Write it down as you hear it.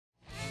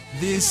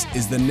This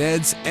is the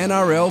Neds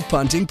NRL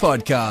Punting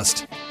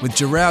Podcast with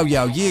Jharal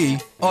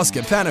Yaoyi,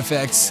 Oscar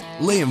Panafex,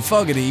 Liam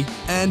Fogarty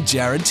and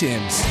Jared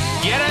Timms.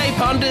 G'day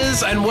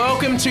punters and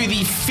welcome to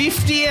the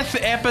 50th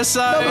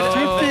episode of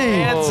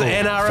Neds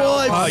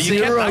NRL.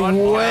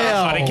 5-0,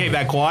 wow. I didn't keep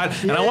that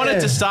quiet. And I wanted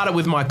to start it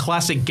with my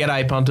classic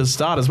G'day punters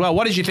start as well.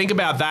 What did you think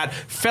about that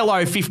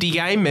fellow 50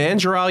 game man,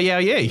 Jharal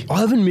Yaoyi?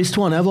 I haven't missed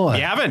one, have I?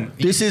 You haven't?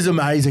 This is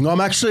amazing.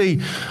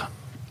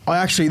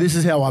 This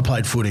is how I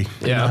played footy.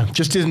 Yeah.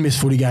 Just didn't miss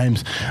footy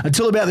games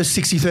until about the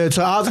 63rd.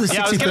 So after the 63rd...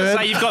 I was going to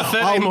say, you've got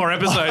 13 more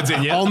episodes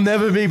in you. I'll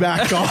never be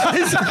back,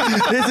 guys.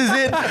 This is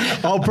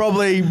it. I'll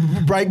probably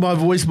break my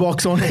voice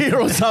box on here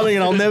or something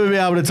and I'll never be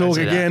able to talk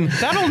again.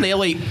 That'll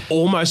nearly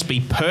almost be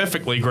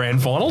perfectly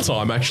grand final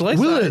time, actually.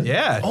 Will it?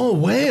 Yeah. Oh,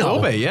 wow. It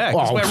will be, yeah,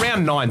 because we're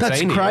around 19.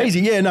 That's crazy.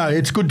 Yeah, no,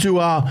 it's good to...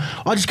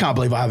 I just can't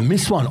believe I haven't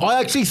missed one. I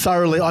actually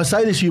I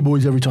say this to you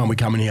boys every time we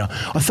come in here,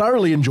 I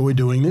thoroughly enjoy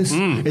doing this.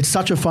 It's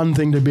such a fun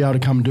thing to be able to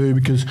come do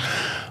because,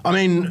 I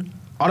mean...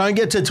 I don't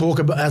get to talk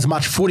about as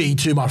much footy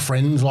to my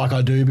friends like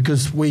I do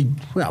because we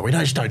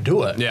just don't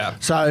do it. Yeah.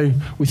 So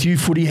with you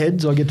footy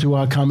heads, I get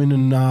to come in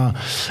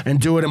and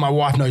do it. And my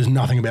wife knows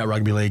nothing about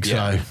rugby league,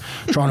 so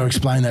trying to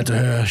explain that to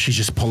her, she's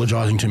just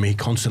apologising to me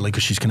constantly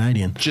because she's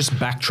Canadian. Just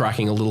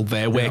backtracking a little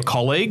there. We're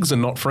colleagues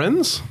and not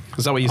friends.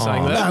 Is that what you're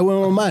saying there? No, we're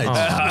all mates. No.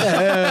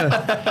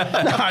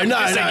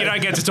 You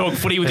don't get to talk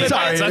footy with your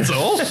mates, that's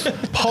all.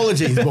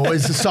 Apologies,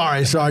 boys.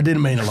 Sorry, I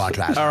didn't mean it like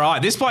that. All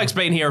right, this bloke's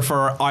been here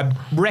for, I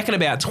reckon,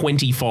 about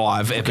 25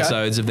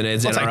 episodes of the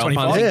Neds NRL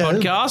Punting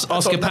Podcast.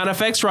 Oscar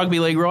Panafex, rugby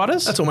league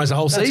writers. That's almost a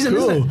whole season,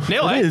 cool. isn't it?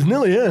 Nearly. It is,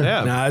 nearly,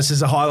 yeah. No, this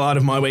is a highlight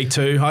of my week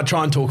too. I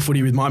try and talk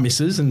footy with my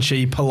missus and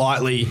she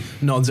politely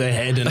nods her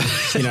head and,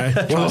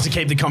 tries to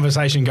keep the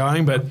conversation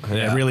going, but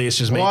really it's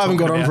just me. Well, I haven't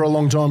got on for a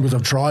long time because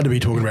I've tried to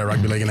be talking about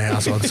rugby league in the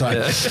household, so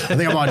I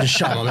think I might just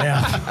shut my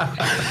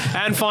mouth.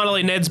 And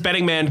finally, Ned's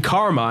betting man,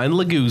 Carmine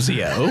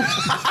Laguzio.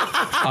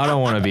 I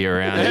don't want to be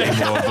around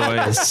anymore,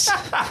 boys.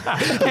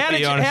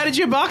 How did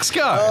your Bucks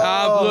go?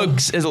 Look,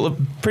 there's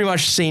pretty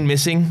much scene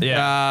missing.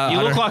 Yeah,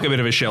 you look like a bit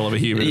of a shell of a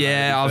human.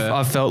 Yeah,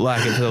 I've felt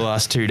like it for the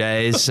last 2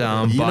 days.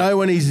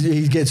 When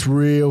he gets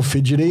real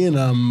fidgety, and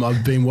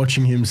I've been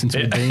watching him since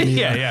we've been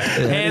here. Yeah.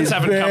 Hands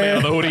haven't come out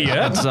of the hoodie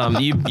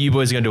yet. You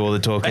boys are going to do all the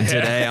talking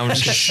today. I'm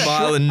just going to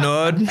smile and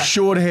nod.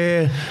 Short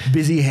hair,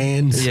 busy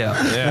hands. Yeah.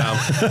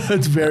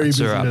 It's very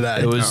busy right.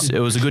 today. It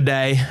was a good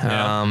day,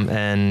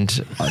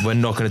 and we're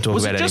not going to talk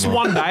about it anymore. Was it just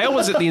one day or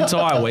was it the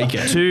entire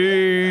weekend?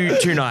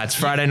 Two nights,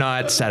 Friday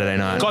night, Saturday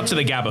night. Got to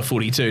the Gabba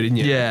footy too, didn't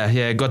you?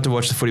 Yeah, got to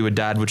watch the footy with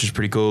Dad, which was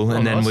pretty cool.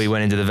 And then we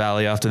went into the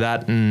Valley after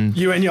that. And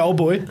you and your old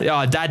boy?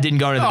 Oh, Dad didn't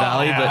go into the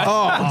Valley, but...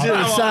 I was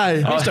going to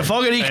say. Mr.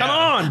 Fogarty, come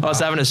on! I was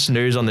having a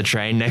snooze on the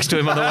train next to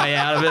him on the way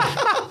out of it.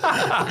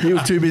 He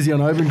was too busy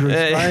on open groups.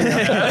 All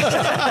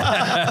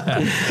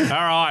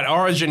right,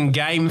 Origin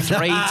Game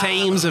 3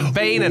 teams have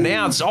been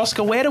announced.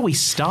 Oscar, where do we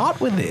start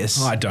with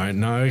this? I don't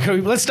know.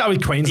 Let's start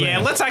with Queensland. Yeah,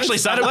 let's actually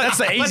start. That's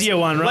the easier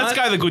one, right? Let's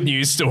go the good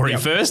news story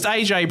first.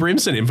 AJ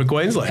Brimson in for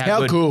Queensland.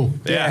 How cool.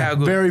 Yeah, how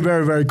good. Very,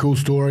 very, very cool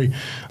story.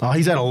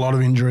 He's had a lot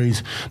of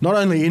injuries. Not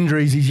only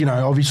injuries, he's,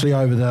 obviously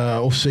over the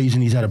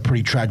off-season, he's had a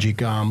pretty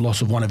tragic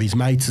loss of one of his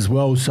mates as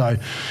well. So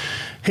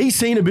he's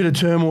seen a bit of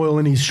turmoil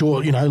in his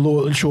short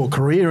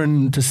career,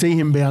 and to see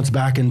him bounce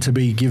back and to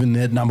be given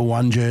that number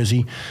 1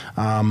 jersey,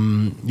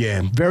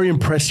 very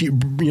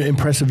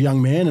impressive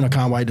young man, and I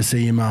can't wait to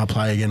see him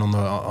play again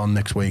on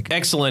next week.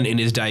 Excellent in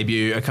his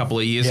debut a couple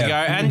of years ago,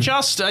 and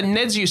just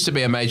Ned's used to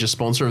be a major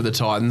sponsor of the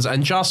Titans,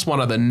 and just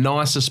one of the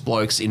nicest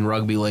blokes in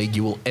rugby league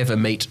you will ever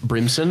meet,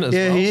 Brimson as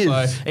well. He is.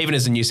 So even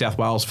as a New South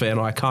Wales fan,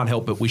 I can't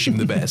help but wish him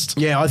the best.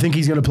 Yeah, I think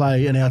he's going to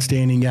play an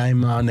outstanding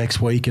game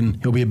next week, and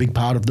he'll be a big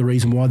part of the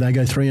reason why they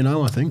go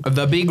 3-0, I think.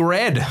 The Big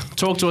Red.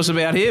 Talk to us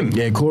about him.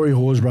 Yeah, Corey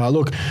Horsburgh.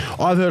 Look,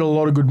 I've heard a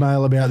lot of good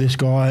mail about this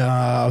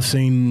guy. I've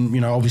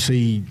seen,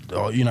 obviously,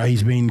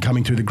 he's been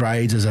coming through the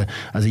grades as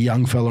a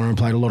young fella and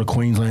played a lot of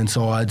Queensland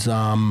sides.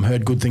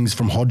 Heard good things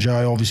from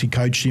Hodjo, obviously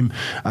coached him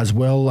as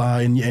well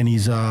in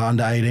his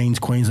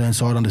under-18s Queensland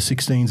side,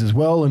 under-16s as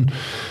well. And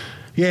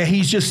yeah,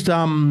 he's just,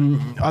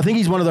 I think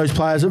he's one of those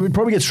players that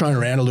probably gets thrown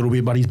around a little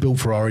bit, but he's built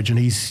for Origin.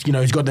 He's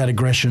got that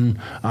aggression,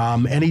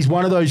 and he's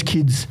one of those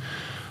kids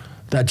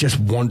that just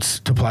wants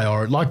to play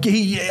Origin.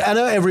 I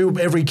know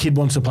every kid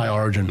wants to play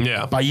Origin.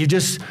 Yeah. But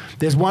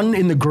there's one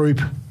in the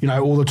group,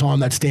 all the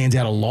time that stands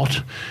out a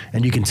lot,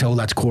 and you can tell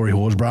that's Corey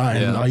Horsburgh.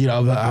 And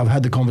I've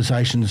had the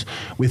conversations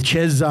with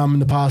Ches in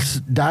the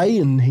past day,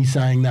 and he's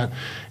saying that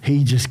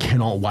he just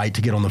cannot wait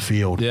to get on the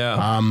field.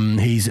 Yeah.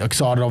 He's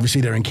excited.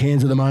 Obviously, they're in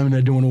Cairns at the moment.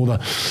 They're doing all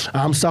the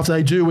stuff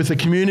they do with the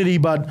community,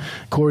 but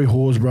Corey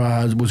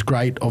Horsburgh was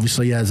great,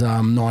 obviously, as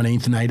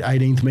 19th and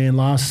 18th man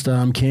last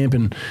camp,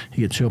 and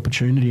he gets the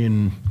opportunity,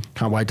 and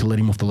can't wait to let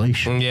him off the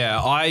leash.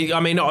 Yeah, I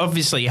mean,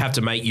 obviously you have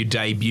to make your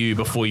debut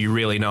before you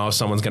really know if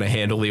someone's going to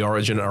handle the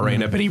Origin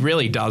arena, but he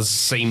really does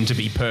seem to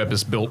be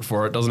purpose-built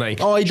for it, doesn't he?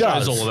 Oh, he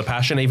does. Shows all of the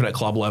passion, even at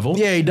club level.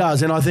 Yeah, he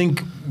does. And I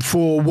think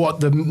for what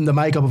the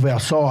makeup of our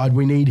side,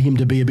 we need him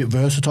to be a bit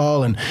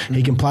versatile, and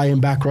he can play in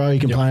back row, he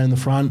can play in the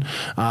front.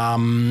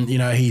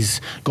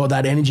 He's got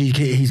that energy.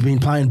 He's been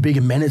playing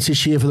bigger minutes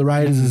this year for the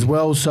Raiders as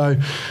well. So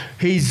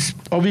he's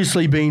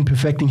obviously been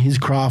perfecting his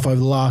craft over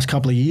the last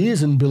couple of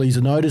years, and Billy's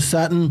noticed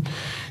that. And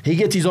he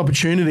gets his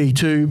opportunity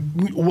to,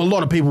 well, a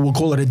lot of people will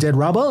call it a dead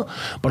rubber,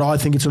 but I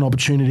think it's an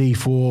opportunity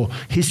for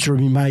history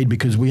to be made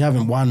because we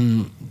haven't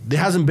won. There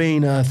hasn't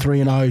been a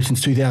 3-0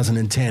 since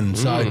 2010.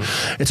 So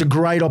it's a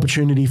great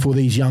opportunity for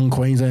these young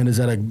Queenslanders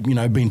that are,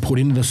 been put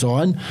into the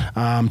side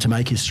to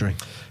make history.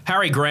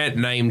 Harry Grant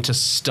named to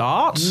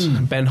start.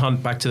 Ben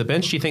Hunt back to the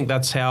bench. Do you think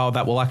that's how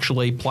that will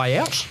actually play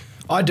out?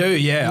 I do,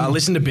 yeah. I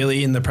listened to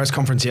Billy in the press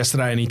conference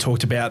yesterday and he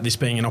talked about this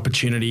being an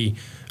opportunity,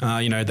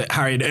 that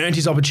Harry had earned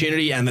his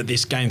opportunity and that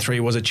this Game 3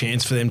 was a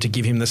chance for them to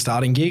give him the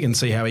starting gig and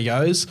see how he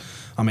goes.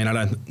 I mean, I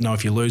don't know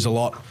if you lose a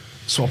lot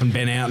swapping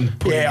Ben out and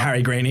putting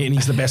Harry Grant in.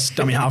 He's the best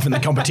dummy half in the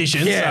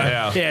competition.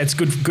 It's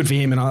good for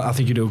him, and I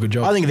think you do a good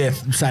job. I think they're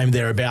same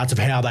thereabouts of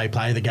how they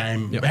play the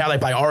game, how they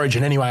play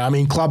Origin anyway. I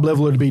mean, club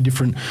level it'd be a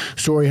different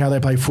story how they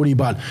play footy,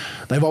 but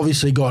they've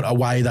obviously got a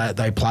way that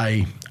they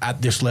play at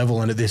this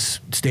level and at this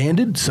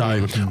standard.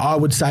 So I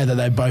would say that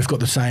they've both got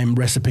the same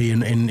recipe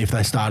in if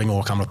they're starting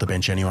or coming off the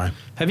bench anyway.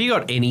 Have you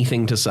got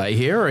anything to say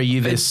here? Or are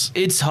you this?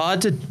 It's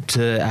hard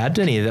to add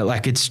to any of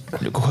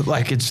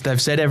that.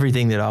 They've said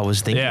everything that I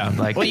was thinking. Yeah.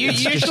 Like, well, you're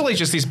usually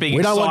just this big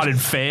excited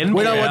fan.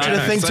 We don't want you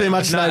to think too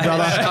much today,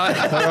 brother.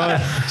 All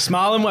right.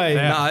 Smile and wave.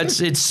 No,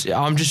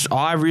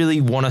 I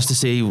really want us to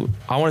see.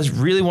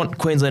 Really want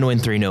Queensland to win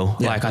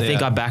 3-0. Yeah. I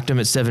think I backed them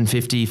at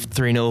 750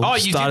 3-0. Oh,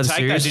 you did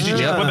take that? Did you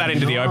just put that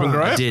into the open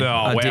group? I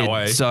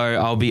did. So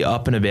I'll be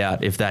up and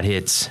about if that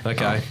hits.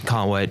 Okay.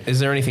 Can't wait. Is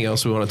there anything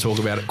else we want to talk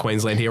about at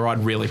Queensland here?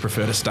 I'd really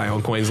prefer to stay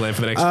on Queensland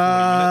for the next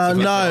 40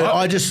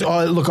 minutes. No,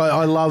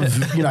 I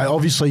love,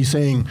 obviously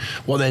seeing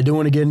what they're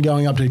doing again,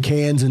 going up to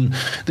Cairns, and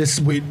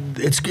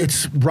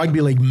it's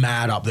rugby league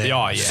mad up there.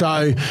 Oh, yeah.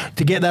 So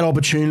to get that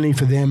opportunity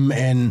for them,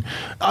 and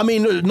I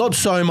mean, not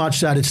so much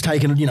that it's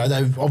taken,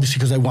 they've obviously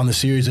because they won the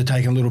series, they're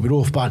taking a little bit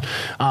off, but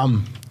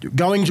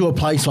going to a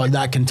place like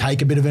that can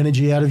take a bit of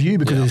energy out of you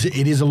because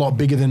it is a lot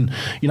bigger than,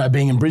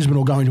 being in Brisbane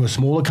or going to a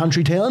smaller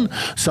country town.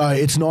 So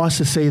it's nice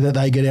to see that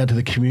they get out to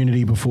the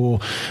community before,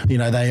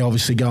 they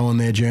obviously go on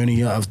their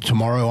journey of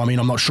tomorrow. I mean,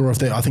 I'm not sure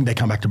if I think they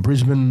come back to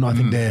Brisbane. I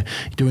think they're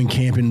doing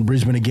camp in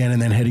Brisbane again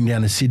and then heading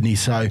down to Sydney.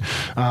 So,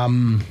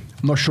 I'm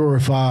not sure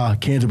if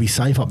Cairns will be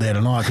safe up there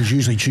tonight because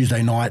usually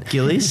Tuesday night...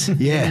 Gillies?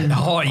 Yeah.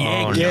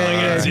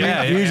 Gillies.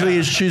 Usually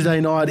it's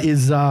Tuesday night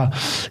is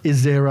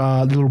their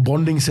little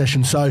bonding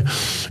session. So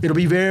it'll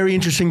be very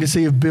interesting to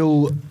see if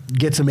Bill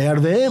gets them out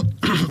of there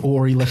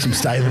or he lets them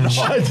stay the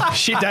night.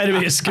 Shit day to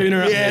be a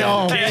schooner up there.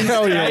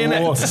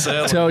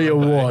 Tell you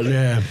what,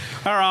 yeah.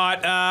 All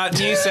right,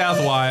 New South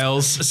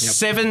Wales,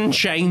 7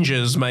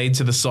 changes made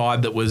to the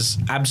side that was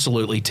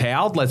absolutely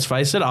towed, let's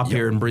face it, up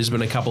here in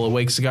Brisbane a couple of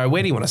weeks ago.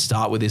 Where do you want to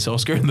start with this,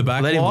 Oscar, in the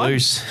back Let him line?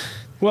 loose.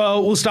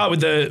 Well, we'll start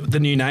with the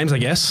new names, I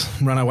guess.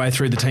 Run our way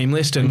through the team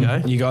list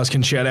and you guys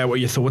can shout out what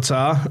your thoughts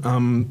are.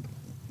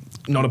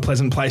 Not a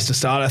pleasant place to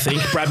start, I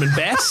think. Bradman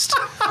Best,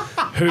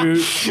 who...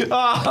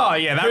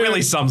 that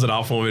really sums it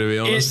up for me, to be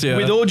honest.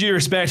 With all due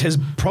respect, has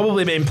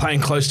probably been playing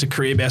close to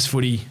career best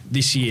footy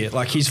this year.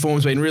 Like, his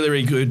form's been really,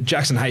 really good.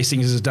 Jackson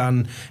Hastings has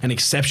done an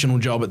exceptional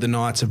job at the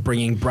Knights of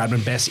bringing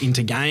Bradman Best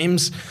into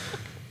games.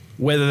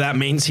 Whether that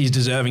means he's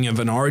deserving of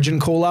an Origin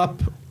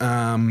call-up,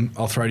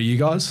 I'll throw to you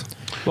guys.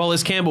 Well,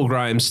 is Campbell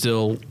Graham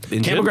still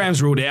injured? Campbell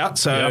Graham's ruled out,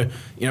 so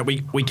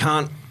we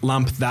can't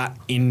lump that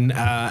in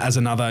as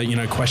another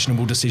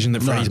questionable decision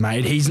that Freddie's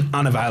made. He's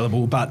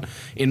unavailable, but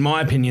in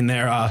my opinion,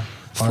 there are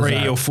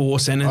 3 or 4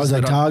 centres.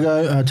 Isaac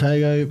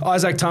Tago.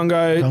 Isaac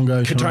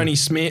Tungo, Katoni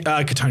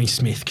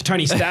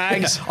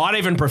Staggs. I'd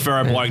even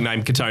prefer a bloke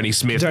named Katoni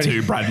Smith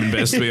to Bradman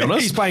Best, to be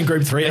honest. He's playing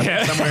Group 3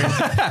 somewhere.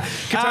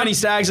 Katoni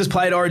Staggs has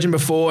played Origin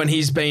before and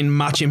he's been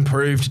much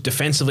improved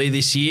defensively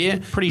this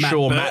year. Pretty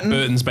sure Matt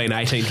Burton's been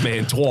 18th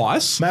man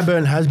twice. Matt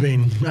Burton has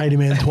been 18th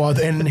man twice,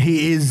 and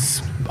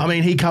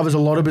he covers a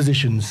lot of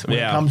positions when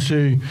it comes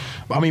to...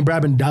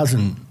 Bradman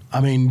doesn't.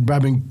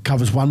 Bradman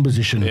covers one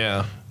position.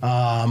 Yeah.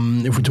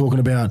 If we're talking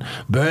about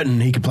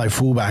Burton, he can play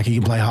fullback, he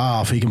can play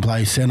half, he can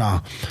play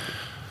centre.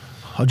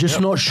 I'm just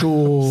not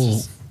sure.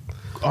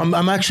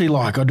 I'm actually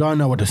I don't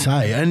know what to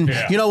say. And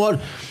you know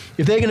what?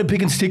 If they're going to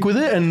pick and stick with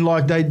it and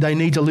they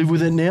need to live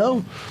with it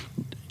now,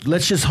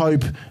 let's just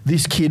hope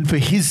this kid, for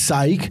his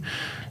sake,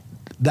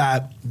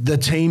 that the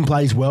team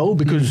plays well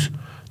because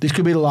This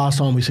could be the last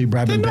time we see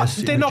Bradman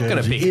Best. They're not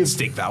going to pick and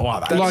stick though,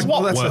 are they? That's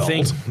the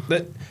thing.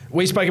 That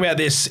we spoke about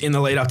this in the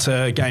lead up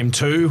to Game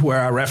 2, where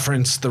I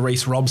referenced the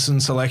Reece Robson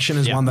selection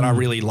as one that I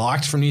really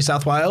liked from New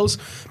South Wales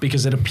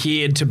because it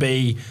appeared to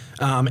be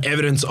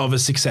evidence of a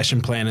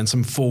succession plan and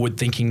some forward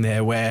thinking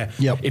there where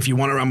if you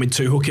want to run with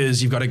 2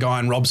 hookers, you've got a guy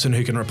in Robson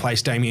who can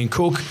replace Damien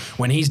Cook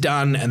when he's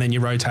done, and then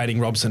you're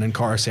rotating Robson and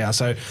Coruscant.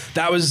 So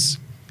that was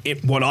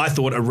what I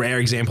thought a rare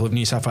example of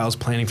New South Wales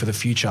planning for the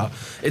future.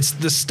 It's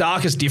the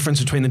starkest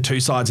difference between the two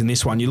sides in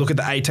this one. You look at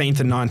the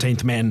 18th and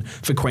 19th men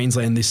for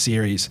Queensland this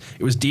series.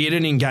 It was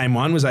Dearden in Game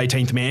 1 was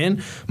 18th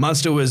man.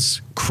 Munster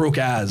was crook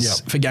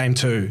as for Game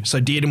 2. So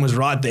Dearden was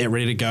right there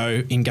ready to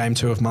go in Game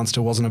 2 if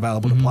Munster wasn't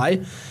available to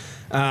play.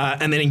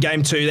 And then in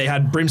Game 2 they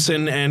had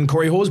Brimson and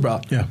Corey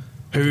Horsburgh.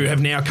 Who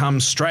have now come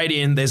straight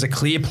in. There's a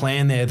clear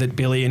plan there that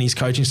Billy and his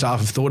coaching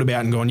staff have thought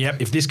about and gone,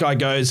 yep, if this guy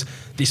goes,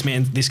 this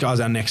guy's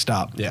our next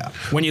up. Yeah.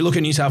 When you look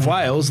at New South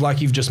Wales,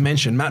 like you've just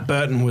mentioned, Matt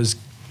Burton was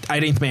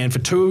 18th man for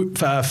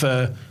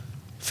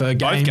both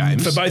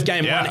games. For both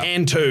Game 1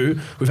 and 2.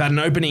 We've had an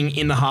opening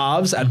in the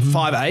halves at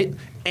 5'8",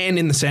 and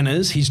in the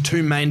centres, his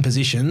 2 main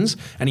positions,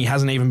 and he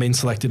hasn't even been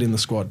selected in the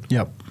squad.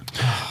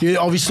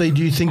 Obviously,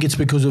 do you think it's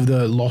because of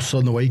the loss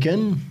on the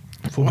weekend?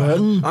 For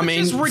Burton? I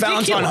mean,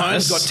 Valentine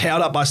Holmes got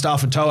towed up by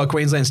Stafford Toa.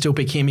 Queensland still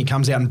pick him. He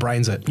comes out and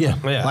brains it.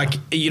 Like,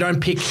 you don't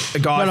pick a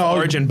guy for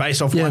Origin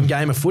based off one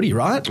game of footy,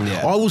 right?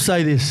 I will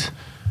say this.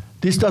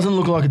 This doesn't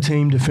look like a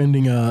team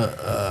defending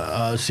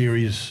a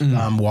series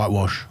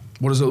whitewash.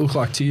 What does it look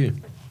like to you?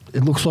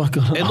 It looks like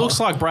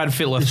Brad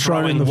Fittler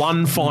throwing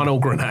one final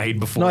grenade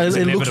before. No,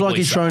 it looks like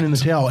he's thrown in the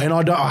towel, and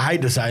I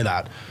hate to say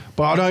that,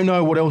 but I don't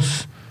know what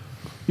else.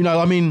 You know,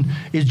 I mean,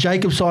 is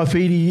Jacob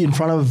Saifidi in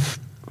front of?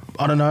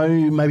 I don't know,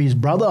 maybe his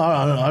brother.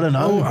 I don't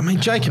know. Oh, I mean,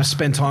 Jacob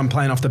spent time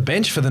playing off the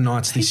bench for the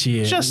Knights this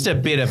year. Just a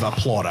bit of a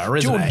plotter,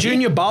 isn't he?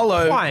 Junior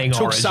Barlow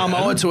took Origin.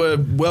 Samoa to a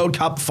World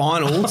Cup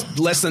final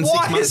less than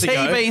 6 months ago.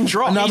 Why has he been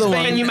dropped?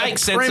 Can you make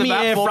sense of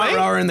that for front me?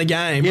 rower in the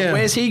game. Yeah.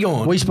 Where's he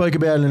gone? We spoke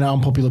about it in our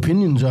unpopular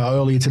opinions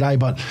earlier today,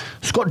 but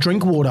Scott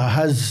Drinkwater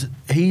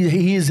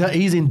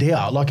he's in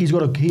doubt. Like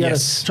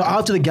so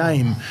after the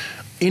game.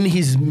 In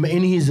his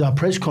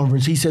press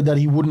conference, he said that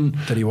he wouldn't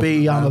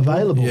be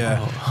available.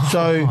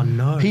 So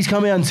he's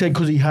come out and said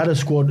because he had a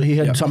squad, he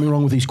had something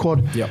wrong with his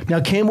quad.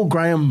 Now Campbell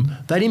Graham,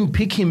 they didn't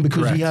pick him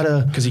because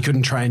he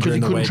couldn't train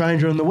during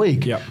the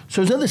week.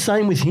 So is that the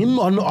same with him?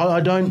 I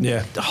don't.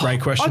 Yeah,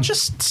 great question. I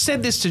just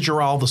said this to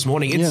Jharal this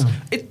morning.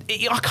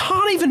 I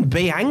can't even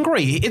be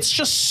angry. It's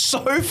just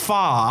so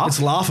far.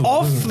 It's laughable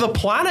off the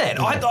planet.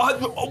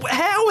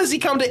 How has he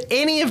come to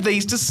any of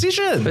these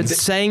decisions? But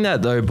saying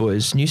that though,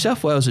 boys, New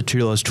South Wales are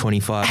 $2.25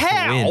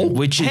 to win,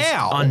 which is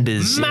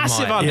unders.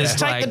 Massive unders.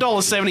 Take the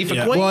 $1.70 for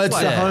Queensland. Well, it's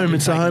the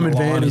home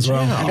advantage.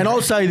 And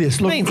I'll say this.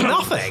 Look, means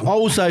nothing. I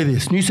will say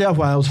this. New South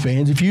Wales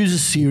fans, if you're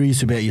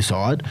serious about your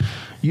side,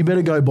 you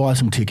better go buy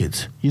some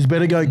tickets. You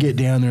better go get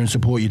down there and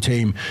support your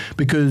team,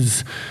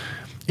 because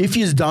if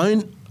you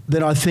don't,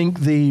 then I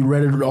think the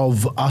Reddit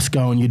of us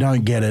going, you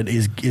don't get it,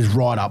 is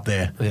right up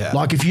there.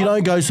 Like, if you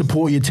don't go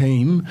support your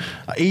team,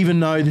 even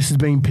though this has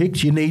been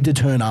picked, you need to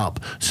turn up.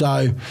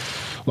 So,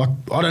 like,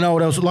 I don't know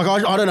what else. Like,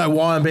 I don't know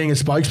why I'm being a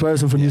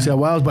spokesperson for New South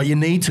Wales, but you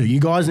need to.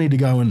 You guys need to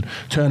go and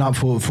turn up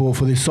for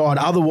this side.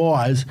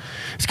 Otherwise,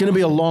 it's going to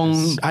be a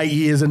long 8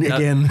 years and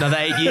again. Another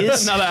 8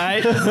 years? Another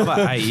 8.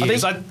 About 8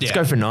 years. Let's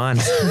go for 9.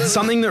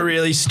 Something that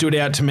really stood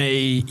out to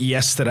me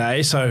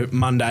yesterday, so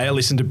Monday, I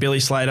listened to Billy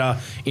Slater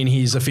in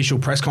his official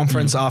press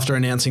conference after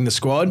announcing the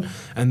squad,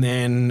 and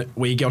then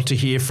we got to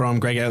hear from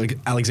Greg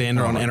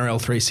Alexander on NRL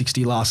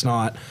 360 last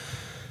night.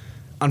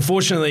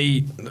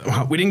 Unfortunately,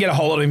 we didn't get a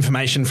whole lot of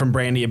information from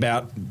Brandy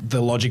about the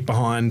logic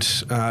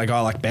behind a guy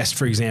like Best,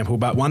 for example.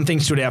 But one thing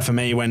stood out for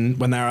me when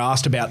they were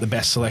asked about the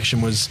Best selection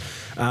was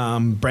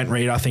Brent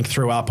Reid, I think,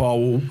 threw up,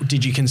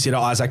 did you consider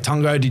Isaac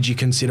Tungo? Did you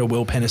consider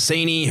Will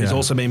Penasini, who's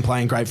also been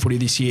playing great footy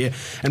this year?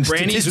 And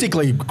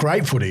statistically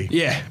great footy.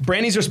 Yeah.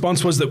 Brandy's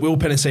response was that Will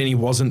Penasini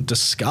wasn't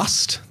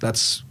discussed.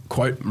 That's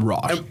quote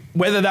right.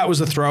 Whether that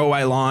was a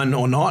throwaway line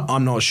or not,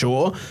 I'm not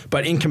sure.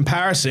 But in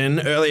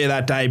comparison, earlier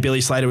that day, Billy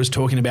Slater was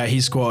talking about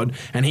his squad,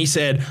 and he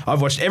said,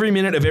 I've watched every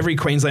minute of every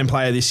Queensland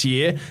player this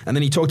year, and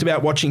then he talked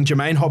about watching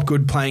Jermaine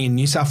Hopgood playing in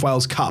New South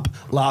Wales Cup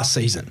last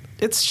season.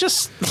 It's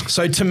just...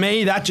 So to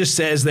me, that just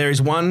says there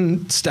is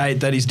one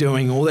state that is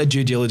doing all their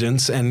due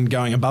diligence and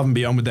going above and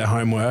beyond with their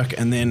homework,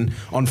 and then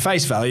on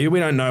face value, we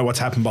don't know what's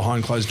happened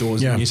behind closed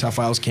doors in the New South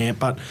Wales camp,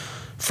 but...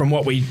 From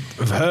what we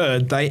have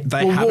heard, they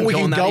haven't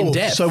gone that in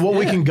depth. So what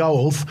we can go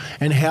off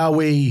and how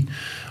we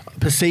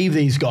perceive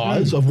these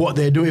guys of what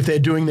they're doing, if they're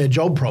doing their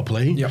job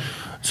properly.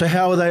 So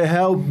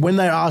when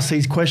they ask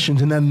these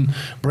questions, and then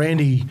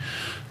Brandy,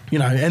 you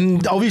know,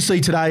 and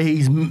obviously today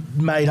he's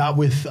made up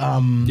with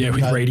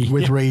Reedy.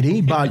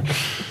 Reedy, but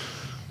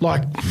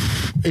like,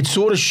 it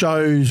sort of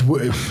shows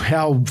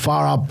how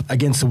far up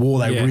against the wall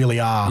they really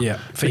are. Yeah,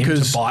 for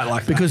him to bite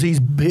like that. Because he's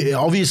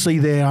obviously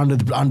they're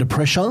under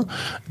pressure.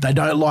 They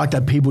don't like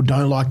that. People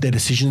don't like their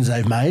decisions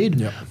they've made.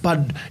 Yep.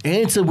 But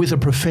answer with a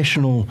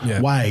professional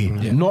way,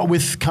 not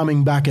with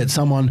coming back at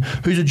someone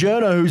who's a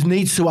journo who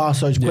needs to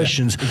ask those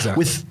questions. Exactly.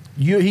 With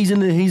you, he's in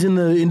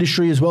the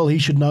industry as well. He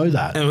should know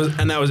that.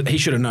 He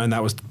should have known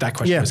that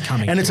question was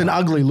coming. And it's an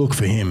ugly look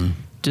for him.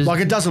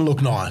 It doesn't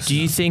look nice. Do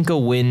you think a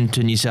win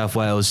to New South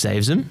Wales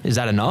saves them? Is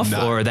that enough?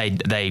 Or are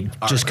they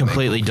just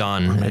completely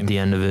done at the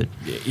end of it?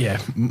 Yeah,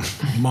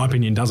 my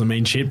opinion doesn't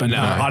mean shit, but no,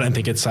 I don't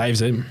think it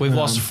saves him. We've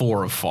lost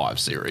 4 of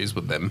 5 series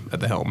with them at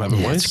the helm, haven't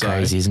we? It's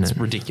crazy, isn't it? It's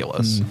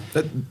ridiculous.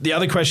 The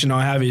other question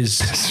I have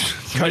is...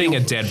 Cutting a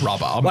dead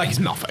rubber is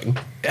nothing.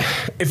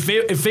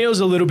 It feels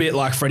a little bit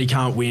like Freddie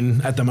can't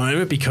win at the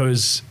moment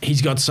because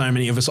he's got so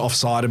many of us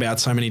offside about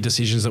so many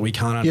decisions that we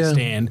can't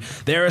understand.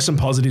 There are some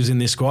positives in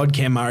this squad.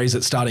 Cam Murray's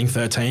at starting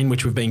 13,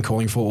 which we've been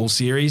calling for all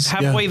series.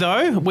 Have we,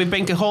 though? We've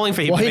been calling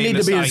for him to be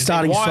be a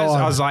starting side.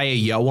 Why is Isaiah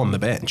Yeo on the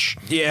bench?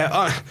 Yeah.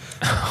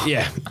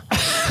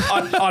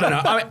 I don't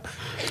know. I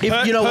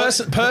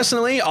mean,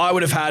 personally, I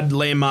would have had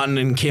Liam Martin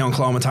and Keon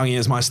Koloamatangi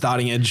as my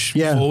starting edge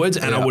forwards,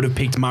 and I would have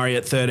picked Murray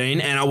at 13,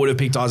 and I would have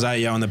picked Isaiah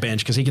Yeo on the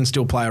bench because he can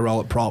still play a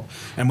role at prop,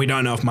 and we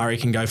don't know if Murray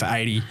can go for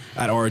 80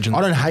 at Origin.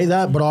 I don't hate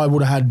that, but I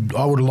would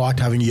have liked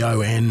having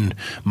Yeo and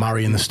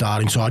Murray in the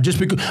starting side, just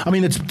because. I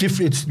mean, it's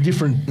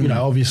different,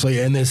 obviously,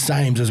 and there's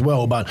sames as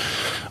well, but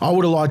I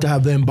would have liked to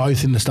have them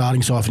both in the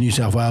starting side for New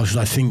South Wales because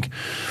I think,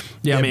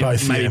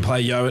 maybe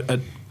play Yeo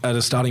at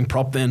a starting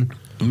prop then.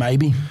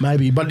 Maybe,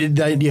 but I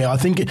don't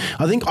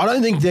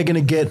think they're going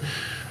to get.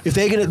 If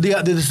they're going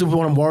to, this is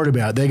what I'm worried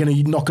about. They're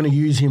not going to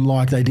use him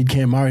like they did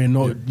Cam Murray, and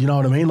not, you know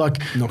what I mean?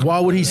 Like, why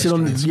would he sit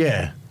on?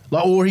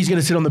 Or he's going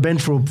to sit on the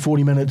bench for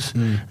 40 minutes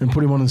and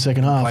put him on in the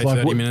second half. Play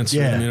 30 minutes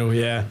through the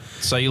middle,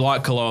 So you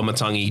like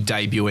Koloamatangi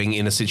debuting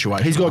in a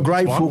situation? He's got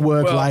great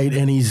footwork late,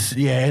 and he's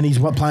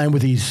playing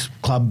with his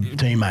club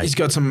teammates. He's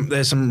got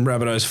there's some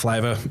Rabbitohs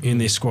flavour in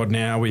this squad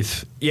now. I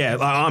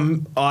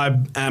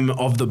am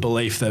of the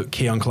belief that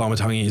Keon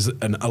Koloamatangi is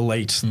an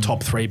elite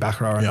top 3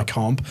 back rower in the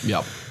comp.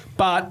 Yep.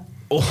 But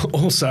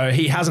also,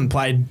 he hasn't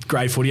played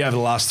great footy over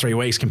the last 3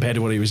 weeks compared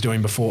to what he was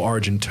doing before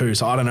Origin 2.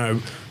 So I don't know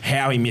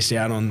how he missed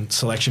out on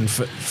selection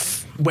for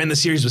when the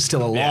series was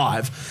still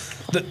alive.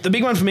 The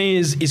big one for me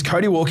is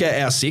Cody Walker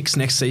our 6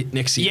 next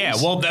series? Yeah,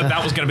 well,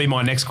 that was going to be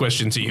my next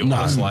question to you,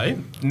 honestly.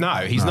 No,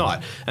 he's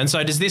not. And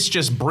so does this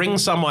just bring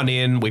someone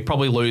in, we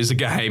probably lose a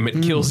game,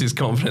 it kills his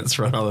confidence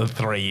for another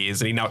 3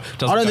 years, and he doesn't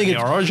go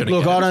to Origin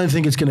again? I don't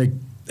think it's going to...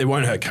 It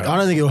won't hurt Cody. I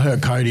don't think it'll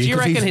hurt Cody. Do you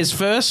reckon his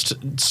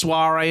first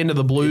soiree into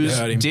the Blues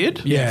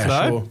did?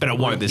 Yeah, sure. But it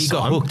won't this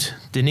time. He got hooked,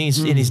 didn't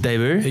he, in his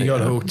debut? He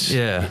got hooked.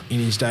 Yeah, in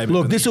his debut.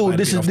 Look, this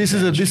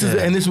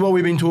is what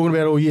we've been talking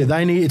about all year.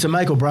 It's a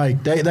make or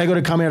break. They got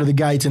to come out of the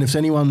gates, and if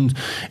anyone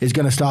is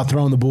going to start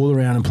throwing the ball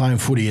around and playing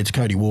footy, it's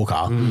Cody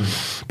Walker.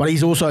 But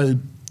he's also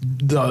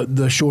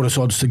the shortest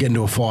odds to get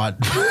into a fight.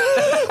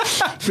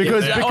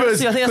 Because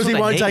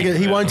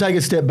he won't take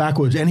a step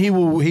backwards, and he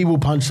will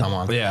punch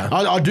someone. Yeah,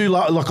 I do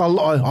I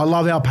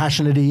love how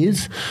passionate he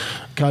is,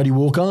 Cody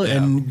Walker,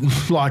 and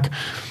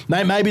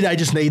maybe they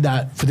just need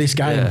that for this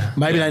game. Yeah.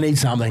 Maybe they need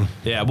something.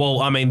 Yeah, well,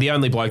 I mean, the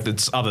only bloke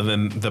that's other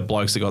than the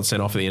blokes that got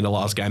sent off at the end of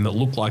last game that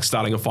looked like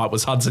starting a fight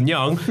was Hudson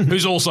Young,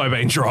 who's also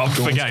been dropped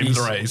for game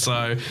 3.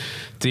 So,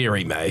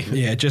 dearie me.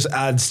 Yeah, it just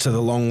adds to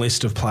the long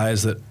list of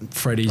players that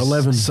Freddie's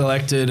 11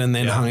 selected and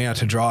then hung out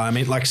to dry. I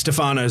mean, like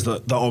Stefano's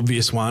the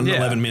obvious one,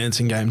 11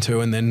 minutes in game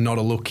 2 and then not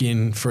a look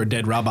in for a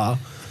dead rubber.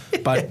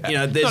 But,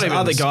 there's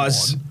other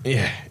guys.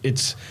 Yeah,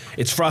 it's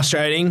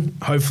frustrating.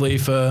 Hopefully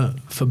for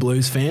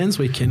Blues fans,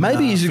 we can.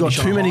 Maybe he's got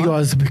too many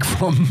guys to pick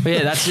from.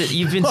 Yeah, that's it.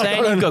 You've been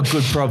saying you've got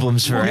good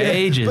problems for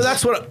ages.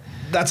 But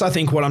that's I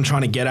think what I'm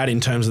trying to get at in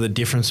terms of the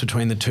difference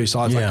between the two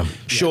sides. Yeah.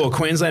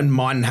 Queensland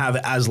mightn't have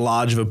as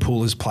large of a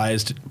pool of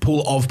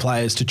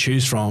players to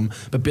choose from,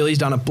 but Billy's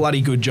done a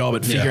bloody good job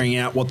at figuring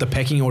out what the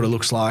pecking order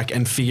looks like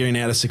and figuring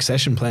out a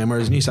succession plan.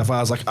 Whereas New South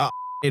Wales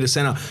need a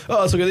centre.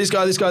 Oh, let's look at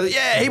this guy.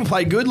 Yeah, he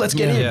played good. Let's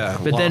get him. Yeah,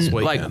 but then,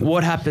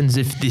 what happens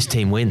if this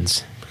team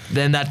wins?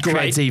 Then that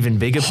creates even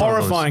bigger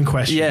problems. Horrifying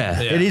question. Yeah.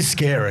 It is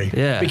scary.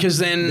 Yeah. Because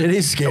then it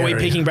is scary. Are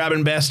we picking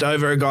Bradman Best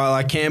over a guy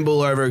like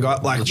Campbell, over a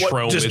guy like just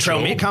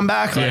Trell Mick come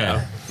back?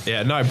 Yeah.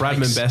 Yeah, no,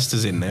 Bradman Best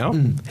is in now.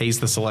 He's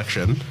the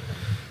selection.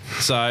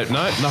 So,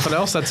 no, nothing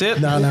else? That's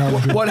it? No.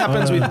 What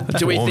happens with...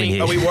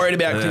 Are we worried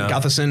about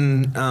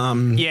Gutherson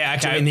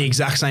doing the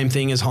exact same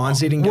thing as Hines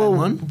did in game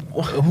 1?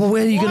 Well,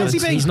 where are you going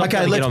to... He's not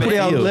okay, let's put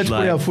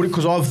our footy...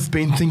 Because I've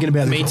been thinking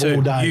about this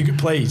all day.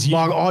 Please.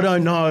 I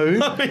don't know.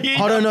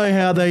 I don't know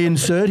how they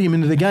insert him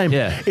into the game.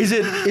 Yeah. Is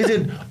it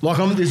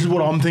this is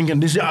what I'm thinking.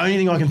 This is the only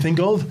thing I can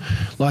think of.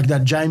 Like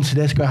that James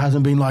Tedesco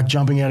hasn't been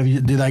jumping out of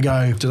his... Do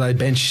they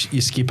bench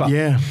your skipper?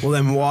 Yeah. Well,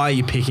 then why are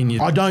you picking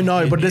your... I don't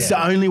know, but that's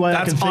the only way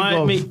I can think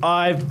of.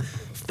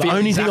 The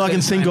only thing I can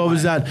think of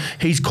is that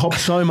he's copped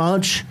so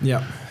much.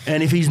 Yeah.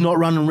 And if he's not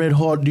running red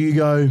hot, do you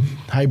go,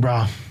 hey,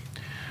 bruh,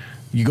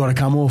 you got to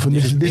come off. And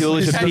this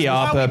purely for PR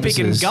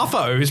Picking purposes.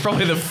 Guffo, who's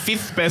probably the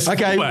 5th best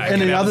okay. fullback.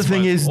 And the other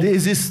thing is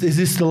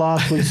this the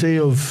last we see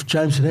of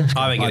James Tedesco?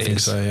 I think I it think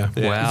is. so, yeah.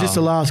 Wow. Is this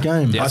the last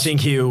game? I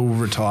think he'll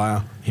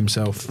retire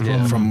himself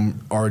from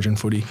Origin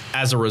footy.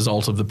 As a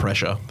result of the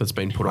pressure that's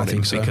been put on him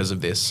think so. because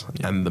of this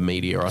and the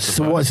media, I suppose.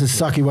 So what's a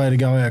sucky way to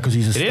go out because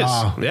he's a It is,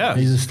 star. yeah.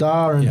 He's a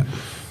star,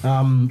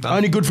 and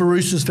only good for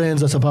Roosters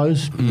fans, I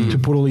suppose, to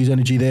put all his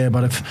energy there.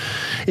 But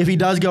if he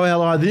does go out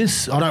like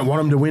this, I don't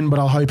want him to win, but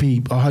I hope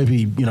he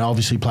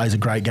obviously plays a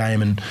great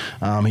game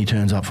and he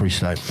turns up for his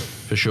state.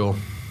 For sure.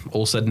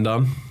 All said and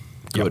done.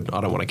 Good.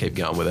 I don't want to keep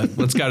going with it.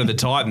 Let's go to the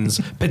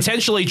Titans.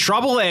 Potentially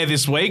trouble there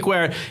this week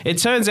where it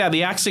turns out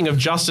the axing of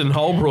Justin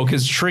Holbrook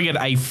has triggered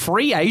a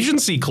free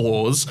agency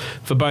clause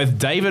for both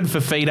David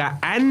Fifita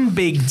and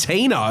Big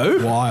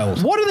Tino.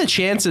 Wild. What are the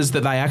chances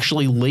that they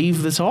actually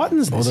leave the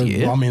Titans this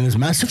year? I mean, there's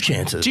massive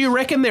chances. Do you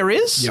reckon there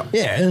is? Yep.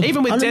 Yeah.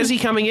 Even with 100 Desi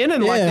coming in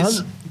and like Yeah,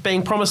 this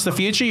being promised the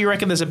future, you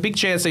reckon there's a big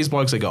chance these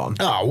blokes are gone?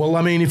 Oh, well,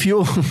 I mean, if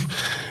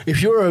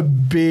you're a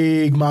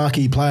big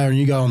marquee player and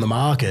you go on the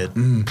market,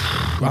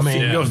 I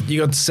mean, You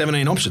got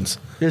 17 options.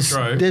 there's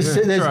True.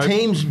 there's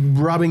teams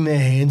rubbing their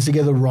hands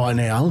together right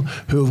now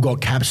who have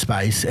got cap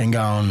space and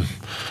going,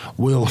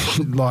 they'll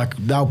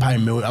pay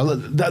 $1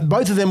 million.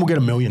 Both of them will get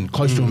 $1 million,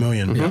 close to $1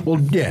 million.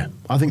 Well, yeah,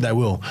 I think they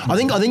will. I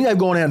think they've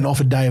gone out and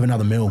offered Dave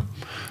another $1 million.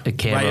 At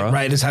Canberra.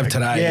 Raiders have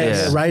today.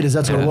 Yeah, Raiders.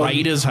 That's what it was.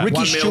 Raiders have Ricky $1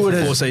 million Stewart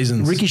for 4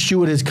 seasons. Ricky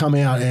Stewart has come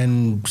out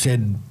and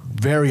said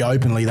very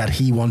openly that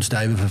he wants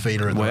David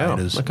Fifita at the Wow,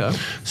 Raiders. okay.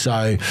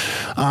 So,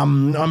 I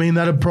mean,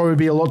 that'd probably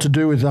be a lot to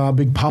do with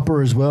Big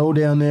Pupper as well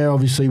down there,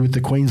 obviously with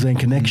the Queensland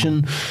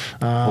connection.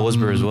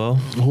 Horsburgh as well.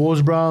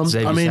 Horsburgh.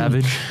 Xavier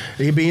Savage.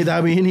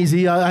 They'll be in his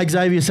ear.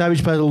 Xavier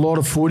Savage played a lot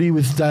of footy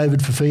with David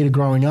Fifita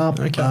growing up.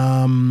 Okay.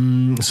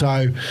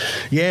 So,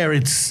 yeah,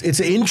 it's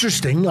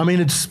interesting. I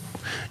mean,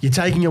 you're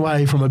taking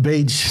away from a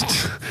beach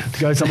to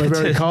go somewhere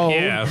very cold.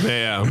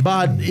 Yeah.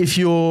 But if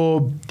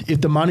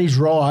the money's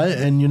right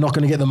and you're not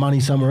going to get the money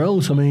somewhere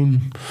else, I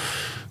mean,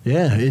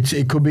 yeah,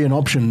 it could be an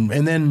option.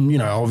 And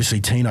then,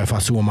 obviously Tino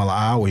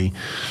Fasuamalawi,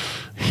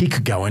 he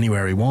could go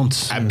anywhere he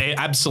wants.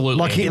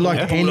 Absolutely.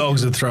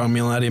 Bulldogs would throw $1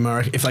 million at him.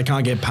 If they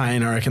can't get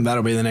Payne, I reckon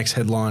that'll be the next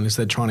headline. Is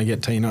they're trying to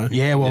get Tino.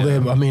 Yeah,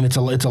 well, I mean, it's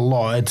a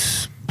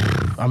lot.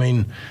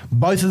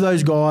 Both of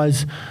those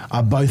guys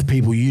are both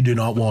people you do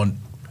not want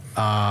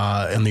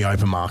in the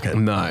open market.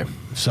 No.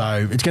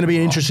 So it's going to be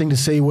interesting to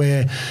see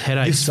where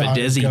Headaches for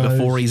this Desi goes.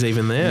 before he's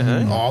even there.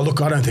 Hey? Oh,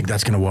 look, I don't think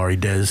that's going to worry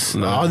Des.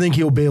 No. I think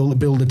he'll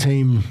build a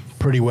team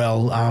pretty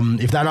well.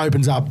 If that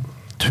opens up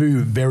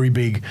 2 very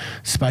big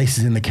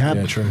spaces in the cap,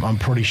 I'm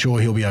pretty sure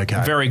he'll be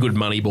okay. Very good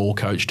money ball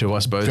coach too, I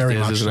suppose. Very Des,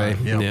 much isn't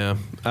so, he?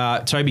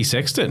 yeah. Toby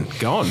Sexton,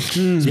 gone.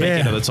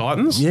 Speaking of the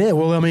Titans. Yeah,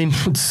 well, I mean,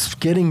 it's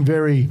getting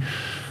very...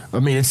 I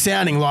mean, it's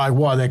sounding like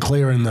they're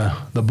clearing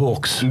the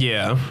books.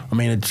 Yeah. I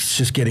mean, it's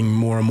just getting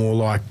more and more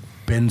like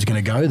Ben's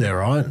going to go there,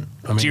 right?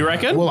 I mean, Do you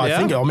reckon? Well, I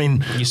think. I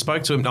mean, you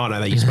spoke to him. Oh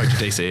no, you spoke to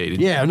DCE. Didn't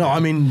you? yeah. No, I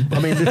mean,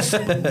 it's,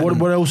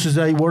 what else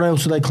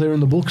are they clearing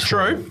the books?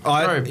 True.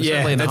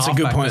 Yeah, that's a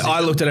good point.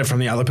 I looked at it from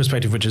the other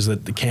perspective, which is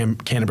that the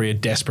Canterbury are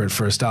desperate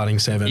for a starting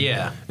 7.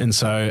 Yeah. And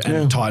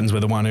Titans were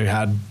the one who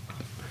had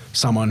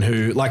someone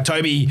who, like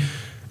Toby,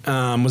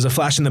 was a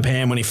flash in the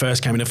pan when he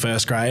first came into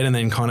first grade and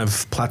then kind of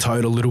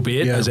plateaued a little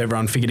bit as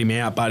everyone figured him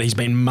out. But he's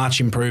been much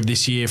improved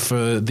this year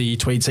for the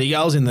Tweed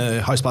Seagulls in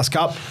the Host Plus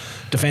Cup.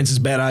 Defence is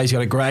better. He's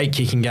got a great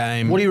kicking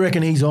game. What do you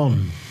reckon he's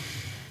on?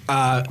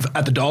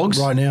 At the Dogs?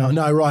 Right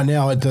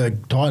now at the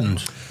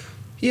Titans.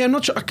 Yeah, I'm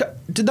not sure.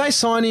 Did they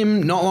sign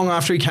him not long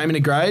after he came into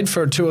grade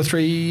for a 2 or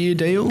 3 year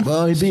deal?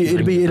 Well,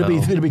 it'd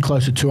be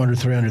close to 200,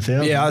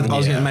 300,000. Yeah, I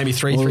was getting maybe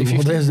 350.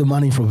 Well, there's the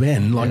money for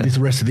Ben. This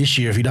the rest of this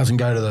year if he doesn't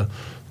go to the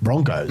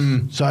Broncos.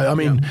 So, I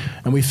mean,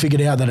 and we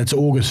figured out that it's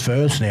August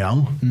 1st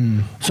now.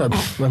 So,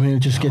 I mean, it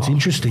just gets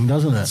interesting,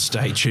 doesn't it?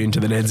 Stay tuned to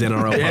the Neds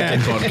NRL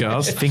Punting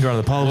Podcast. Finger on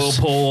the pulse.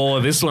 We'll pull all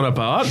of this one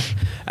apart.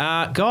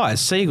 Guys,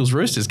 Seagulls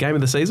Roosters, game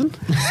of the season?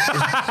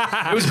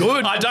 It was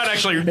good. I don't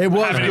actually It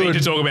was have anything good.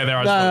 to talk about there.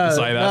 I just wanted to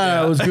say that.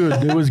 No, it was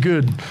good. It was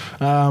good.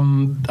 I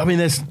mean,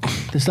 they're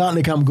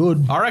starting to come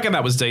good. I reckon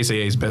that was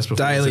DCE's best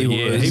performance Daly of the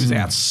year. was He was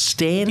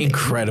outstanding.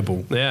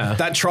 Incredible. Yeah.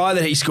 That try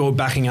that he scored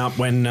backing up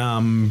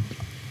when...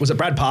 was it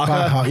Brad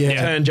Parker?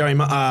 Turned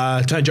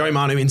Joey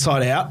Manu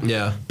inside out.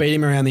 Yeah. Beat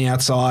him around the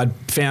outside.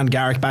 Found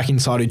Garrick back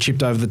inside who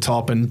chipped over the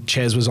top and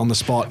Ches was on the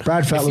spot.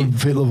 Brad Fittler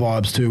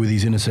vibes too with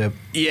his intercept.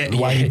 Yeah, the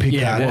way he picked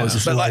that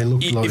was. But like,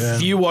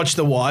 if you watch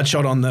the wide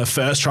shot on the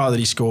first try that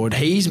he scored,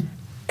 he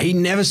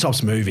never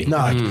stops moving.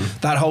 No.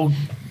 That whole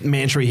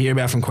mantra you hear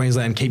about from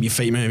Queensland, keep your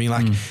feet moving.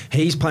 Like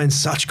he's playing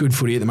such good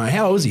footy at the moment.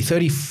 How old is he?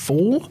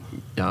 34?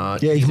 Yeah,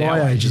 he's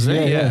my age, isn't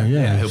he?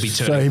 Yeah. He'll be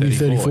So he'll be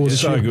 34 this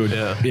So year.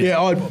 good. Yeah,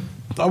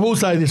 I will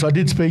say this. I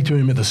did speak to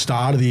him at the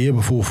start of the year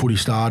before footy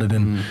started,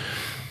 and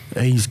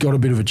he's got a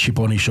bit of a chip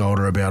on his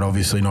shoulder about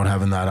obviously not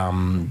having that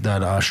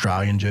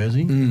Australian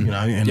jersey, and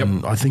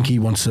I think he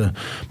wants to,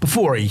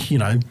 before he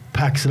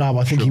packs it up,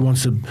 I think he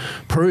wants to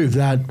prove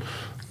that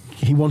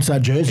he wants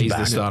that jersey He's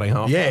back. the starting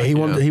half. Yeah, he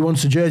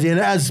wants the jersey, and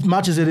as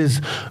much as it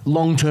is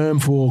long term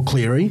for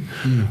Cleary,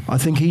 I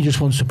think he just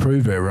wants to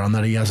prove to everyone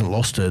that he hasn't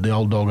lost it. The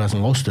old dog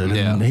hasn't lost it,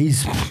 and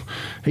he's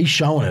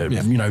showing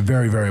it,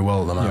 very, very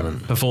well at the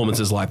moment.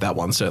 Performances like that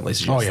one certainly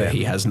suggest that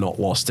he has not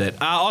lost it.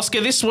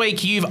 Oscar, this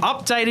week you've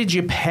updated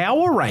your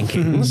power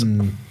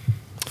rankings.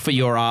 For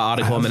your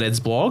article on the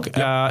Neds blog.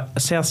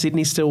 South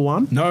Sydney still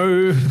won?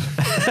 No.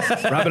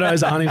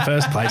 Rabbitohs aren't in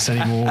first place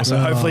anymore, so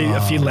hopefully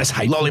a few less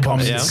hate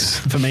comments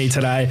for me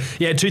today.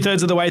 Yeah,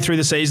 2/3 of the way through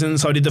the season,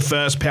 so I did the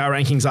first power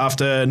rankings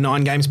after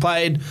 9 games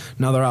played,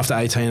 another after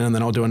 18, and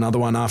then I'll do another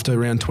one after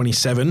round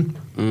 27.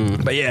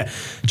 But yeah,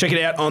 check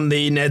it out on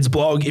the Neds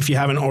blog if you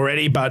haven't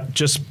already, but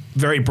just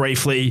very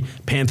briefly,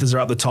 Panthers are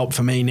up the top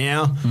for me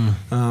now,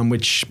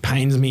 which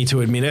pains me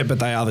to admit it, but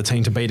they are the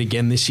team to beat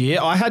again this year.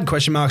 I had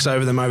question marks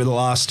over them over the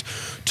last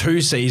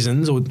 2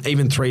 seasons, or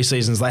even 3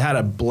 seasons. They had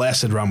a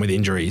blessed run with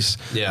injuries.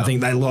 I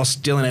think they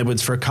lost Dylan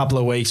Edwards for a couple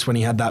of weeks when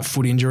he had that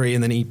foot injury,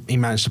 and then he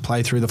managed to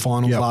play through the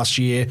finals last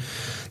year.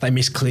 They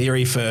missed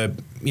Cleary for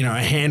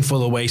a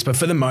handful of weeks, but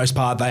for the most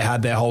part, they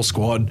had their whole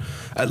squad,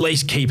 at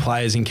least key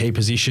players in key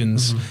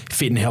positions,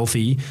 fit and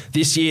healthy.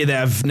 This year,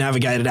 they've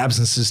navigated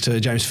absences to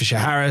James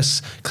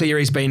Fisher-Harris.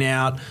 Cleary's been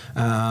out.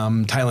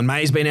 Taylor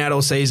May's been out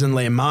all season.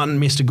 Liam Martin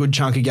missed a good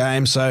chunk of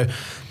games. So,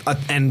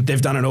 and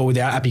they've done it all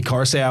without Api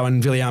Coruscant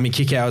and Viliami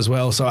Kikau as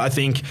well. So I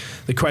think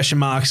the question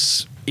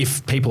marks,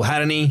 if people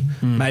had any,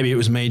 maybe it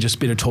was me, just a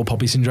bit of tall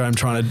poppy syndrome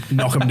trying to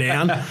knock them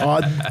down.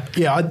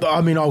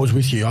 I mean, I was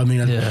with you. I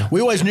mean,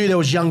 we always knew there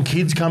was young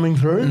kids coming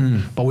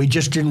through, but we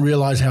just didn't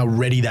realise how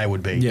ready they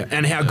would be. Yeah,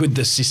 and how good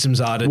the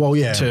systems are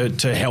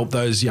to help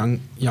those young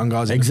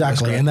guys.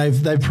 Exactly, and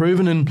they've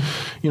proven, and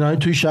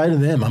touche to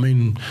them. I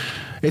mean,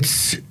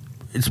 it's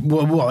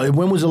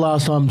when was the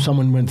last time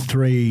someone went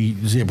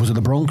 3-0? Was it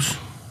the Bronx?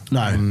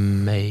 No.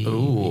 Me.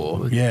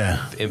 Ooh.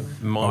 Yeah. It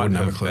might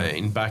have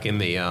been back in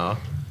the...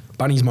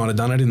 Bunnies might have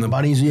done it in the...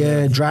 Bunnies,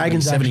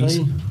 Dragons 70s.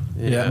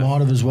 Actually.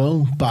 Might have as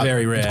well. But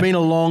very rare. It's been a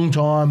long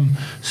time.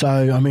 So,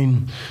 I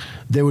mean,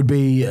 there would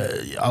be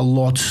a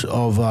lot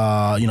of,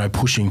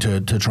 pushing to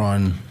try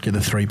and get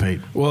the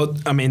three-peat. Well,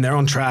 I mean, they're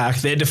on track.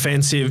 They're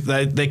defensive.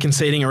 They're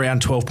conceding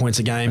around 12 points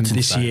a game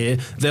this year.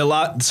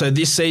 So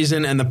this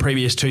season and the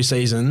previous 2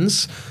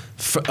 seasons...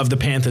 of the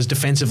Panthers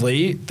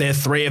defensively, they're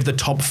 3 of the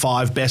top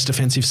 5 best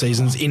defensive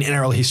seasons in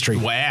NRL history.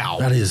 Wow.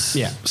 That is...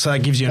 Yeah, so that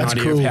gives you an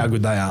idea of how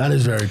good they are. That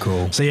is very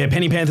cool. So yeah,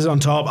 Penny Panthers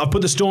on top. I've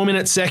put the Storm in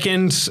at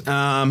second.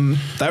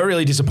 They were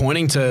really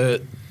disappointing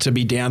to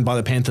be down by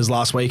the Panthers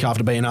last week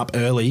after being up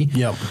early.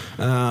 Yep.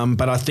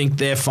 But I think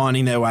they're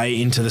finding their way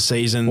into the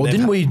season. Well,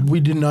 we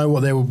didn't know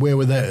what they were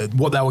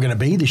going to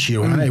be this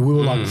year. Hey? We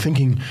were like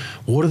thinking,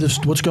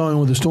 what's going on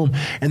with the Storm?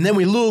 And then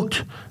we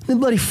looked, they're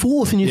bloody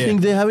 4th, and you think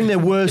they're having their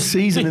worst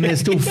season, and they're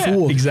still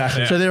 4th.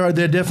 Exactly. So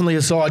they're definitely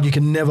a side you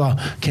can never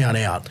count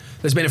out.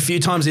 There's been a few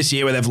times this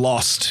year where they've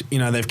lost,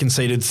 they've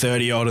conceded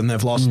 30-odd and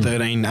they've lost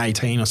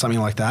 13-18 or something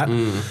like that.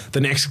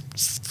 The next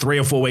 3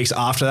 or 4 weeks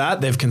after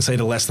that, they've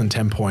conceded less than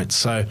 10 points.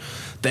 So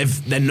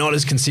they're not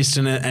as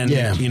consistent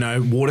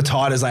and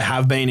watertight as they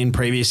have been in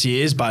previous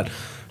years, but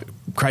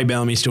Craig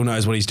Bellamy still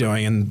knows what he's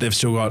doing, and they've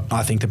still got,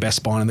 I think, the best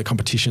spine in the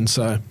competition,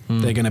 so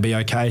they're going to be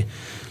okay.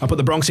 I put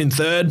the Bronx in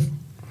 3rd.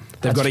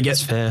 They've got to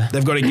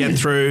get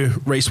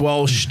through Reece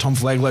Walsh, Tom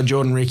Flegler,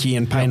 Jordan Ricky,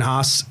 and Payne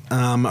Haas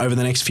over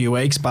the next few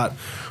weeks. But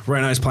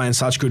Reno's playing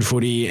such good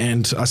footy,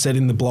 and I said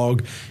in the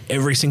blog,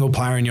 every single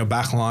player in your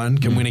back line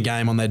can win a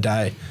game on their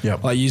day.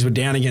 Yep. Like, you were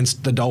down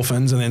against the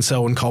Dolphins, and then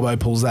Selwyn Cobbo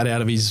pulls that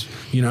out of his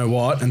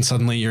you-know-what, and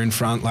suddenly you're in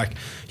front. Like,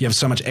 you have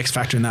so much X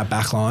factor in that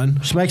back line.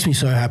 Which makes me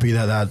so happy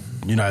that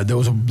there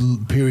was a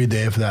period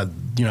there for that,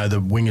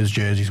 the wingers'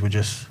 jerseys were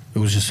just... It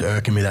was just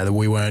irking me that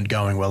we weren't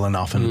going well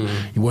enough, and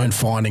you weren't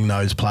finding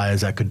those players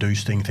that could do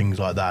things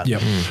like that.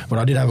 Yep. But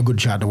I did have a good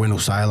chat to Wendell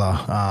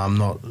Saylor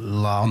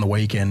on the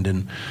weekend,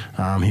 and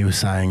he was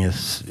saying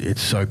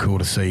it's so cool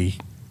to see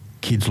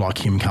kids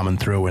like him coming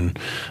through and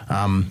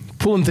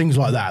pulling things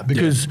like that,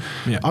 because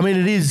I mean,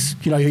 it is,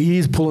 he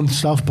is pulling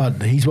stuff,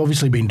 but he's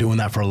obviously been doing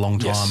that for a long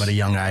time at a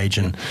young age,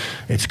 and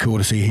it's cool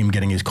to see him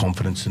getting his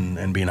confidence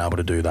and being able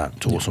to do that.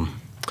 It's awesome.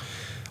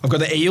 I've got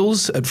the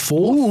Eels at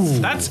 4th.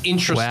 That's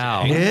interesting.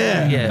 Wow.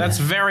 Yeah. That's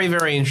very,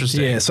 very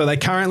interesting. Yeah, so they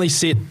currently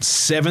sit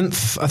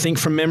 7th, I think,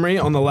 from memory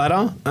on the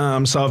ladder.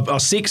 So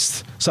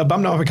 6th. So I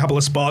bumped up a couple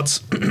of spots.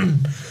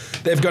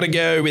 They've got to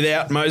go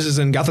without Moses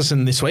and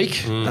Gutherson this week.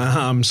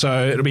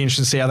 So it'll be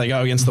interesting to see how they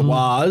go against the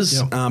Wars.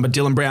 Yep. But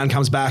Dylan Brown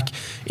comes back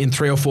in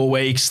 3 or 4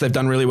 weeks. They've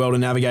done really well to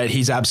navigate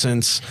his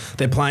absence.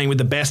 They're playing with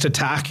the best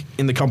attack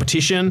in the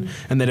competition,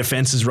 and their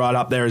defence is right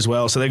up there as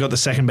well. So they've got the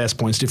second best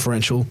points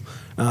differential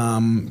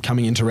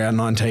coming into round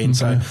 19.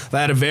 So they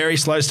had a very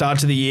slow start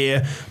to the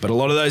year, but a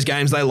lot of those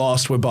games they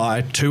lost were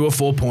by 2 or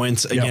 4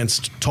 points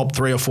against top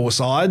 3 or 4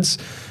 sides.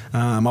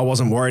 I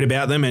wasn't worried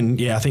about them,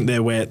 and I think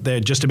they're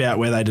just about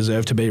where they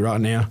deserve to be right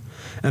now.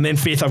 And then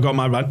 5th, I've got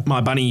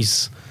my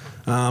Bunnies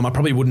I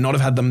probably would not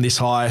have had them this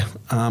high,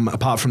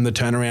 apart from the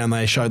turnaround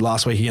they showed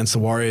last week against the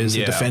Warriors.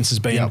 Yeah. The defence has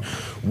been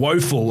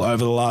woeful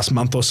over the last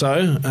month or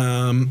so,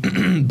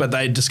 but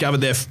they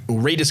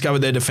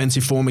rediscovered their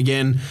defensive form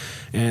again,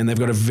 and they've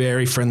got a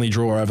very friendly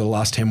draw over the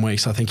last 10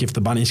 weeks. I think if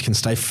the Bunnies can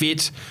stay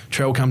fit,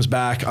 Trell comes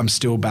back, I'm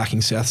still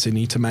backing South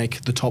Sydney to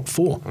make the top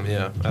 4.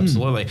 Yeah,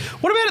 absolutely.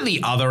 What about at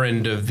the other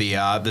end of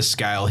the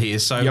scale here?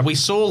 So we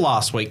saw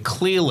last week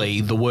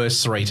clearly the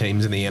worst 3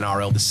 teams in the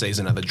NRL this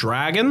season are the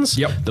Dragons,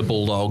 the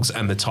Bulldogs,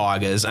 and the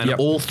Tigers, and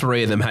all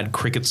 3 of them had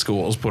cricket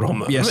scores put on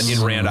them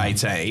in round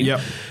 18.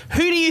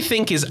 Who do you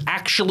think is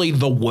actually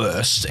the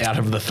worst out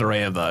of the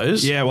 3 of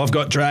those? Yeah, well, I've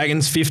got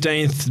Dragons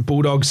 15th,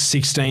 Bulldogs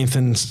 16th,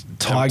 and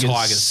Tigers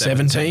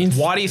 17th.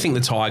 Why do you think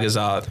the Tigers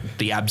are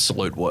the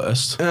absolute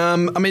worst? I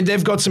mean,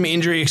 they've got some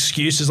injury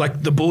excuses.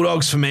 Like the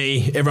Bulldogs, for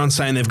me, everyone's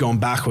saying they've gone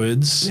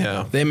backwards.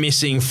 Yeah. They're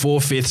missing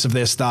 4/5 of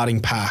their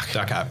starting pack.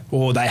 Okay.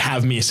 Or they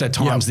have missed at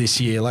times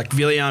this year. Like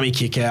Viliami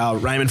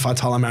Kickout, Raymond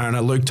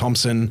Faitala-Mariner, Luke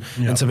Thompson,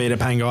 and Savita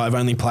Pangai have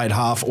only played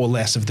half or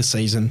less of the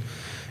season.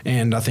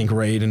 And I think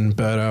Reid and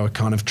Berto are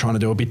kind of trying to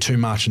do a bit too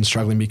much and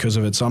struggling because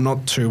of it. So I'm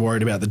not too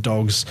worried about the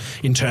Dogs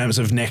in terms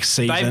of next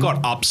season. They've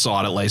got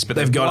upside at least, but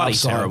they've got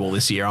upside. Terrible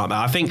this year, aren't they?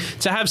 I think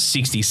to have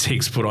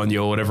 66 put on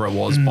you or whatever it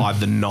was by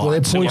the Knights, Well,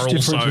 their points who are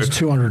difference also is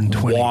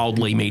 220.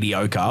 wildly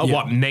mediocre.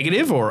 What,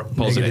 negative or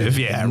positive? Negative.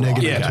 Yeah,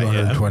 Negative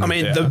right. 220. I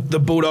mean, the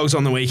Bulldogs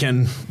on the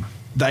weekend,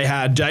 they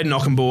had Jaden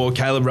Ockenbaugh,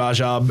 Caleb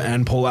Rajab,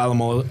 and Paul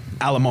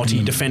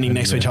Alamotti defending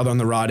next to each other on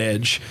the right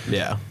edge.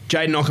 Yeah.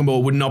 Jaden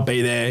Ockenbaugh would not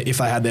be there if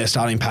they had their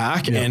starting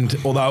pack. And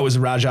although it was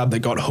Rajab that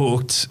got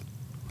hooked,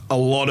 a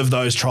lot of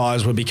those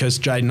tries were because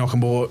Jaden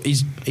Ockenbaugh,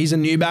 he's a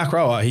new back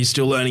rower. He's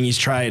still learning his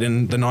trade,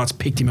 and the Knights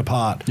picked him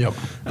apart.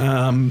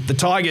 The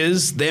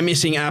Tigers, they're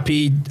missing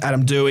Appy,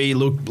 Adam Dewey,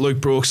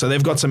 Luke Brooks, so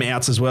they've got some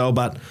outs as well,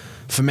 but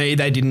for me,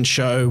 they didn't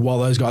show while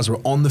those guys were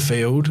on the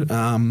field.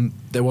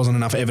 There wasn't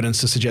enough evidence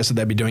to suggest that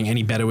they'd be doing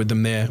any better with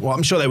them there. Well,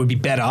 I'm sure they would be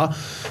better,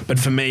 but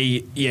for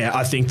me,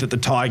 I think that the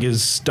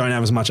Tigers don't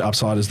have as much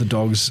upside as the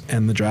Dogs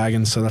and the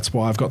Dragons, so that's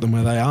why I've got them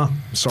where they are.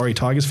 Sorry,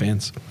 Tigers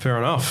fans. Fair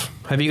enough.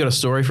 Have you got a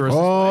story for us?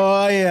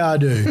 Oh, yeah, I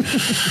do.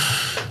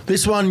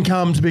 This one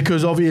comes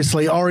because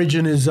obviously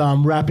Origin is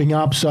wrapping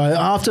up. So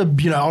after,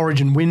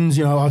 Origin wins,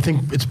 I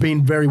think it's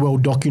been very well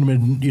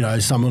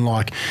documented, someone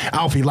like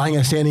Alfie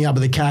Langer standing up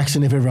at the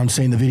Caxton, if everyone's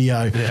seen the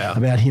video,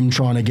 about him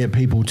trying to get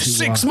people to...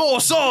 6 more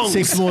songs!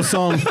 6 more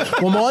songs.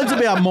 Well, mine's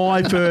about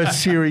my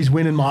first series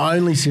win and my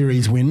only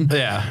series win.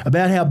 Yeah.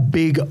 About how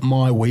big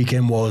my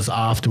weekend was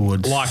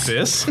afterwards. Like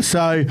this.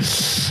 So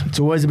it's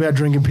always about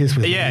drinking piss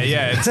with me.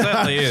 Yeah, it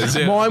certainly is.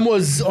 Yeah. Mine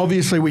was,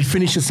 obviously, we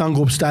finished at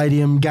Suncorp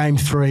Stadium, Game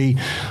 3,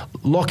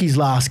 Lockie's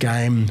last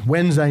game,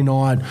 Wednesday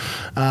night.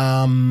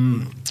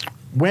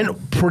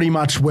 Went pretty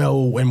much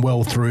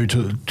well through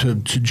to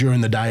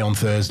during the day on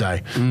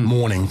Thursday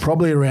morning,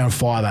 probably around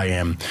 5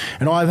 a.m.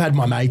 And I've had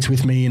my mates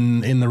with me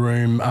in the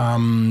room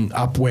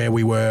up where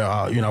we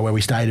were, where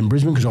we stayed in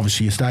Brisbane, because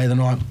obviously you stay the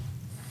night.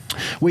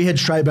 We head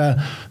straight back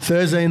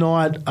Thursday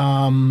night.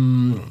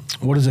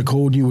 What is it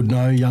called? You would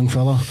know, young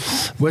fella.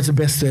 Where's the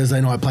best Thursday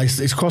night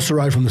place? It's across the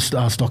road from the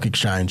Stock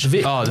Exchange. The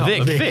Vic. Oh, the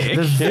Vic.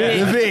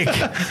 The Vic.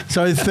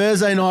 So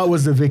Thursday night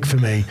was the Vic for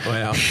me.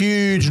 Wow.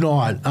 Huge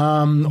night.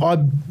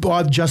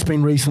 I've just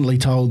been recently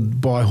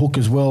told by Hook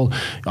as well,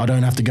 I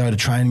don't have to go to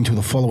training till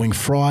the following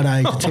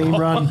Friday to team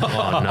run.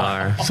 Oh,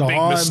 no. So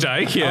Big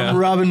mistake, I'm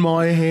rubbing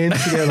my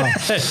hands together.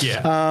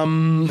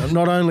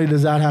 Not only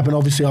does that happen,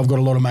 obviously I've got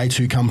a lot of mates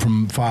who come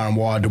from far and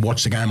wide to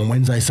watch the game on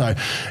Wednesday, so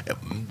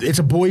it's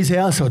a boys'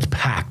 house, so it's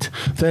packed.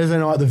 Thursday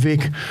night, the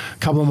Vic, a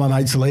couple of my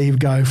mates leave,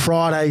 go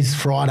Fridays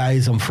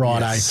on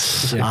Friday.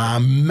 Yes.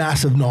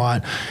 Massive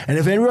night. And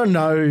if anyone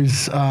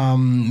knows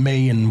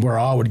me and where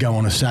I would go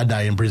on a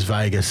Saturday in Bris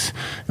Vegas,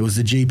 it was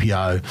the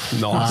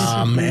GPO.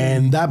 Nice.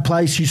 And that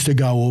place used to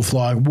go off,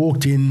 like,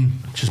 walked in,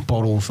 just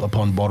bottles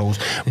upon bottles.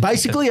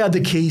 Basically had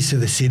the keys to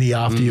the city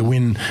after you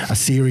win a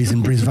series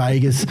in Bris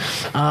Vegas.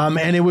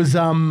 And it was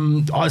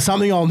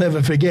something I'll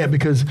never forget,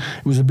 because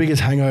it was the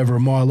biggest hangover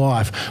of my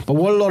life. But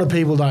what a lot of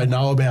people don't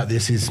know about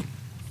this is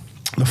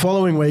the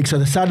following week, so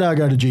the Saturday I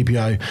go to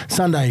GPO,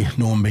 Sunday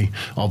Normby,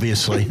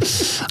 obviously,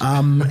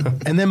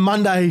 and then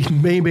Monday,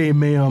 me being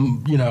me,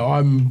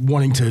 I'm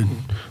wanting to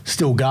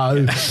still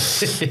go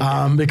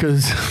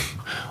because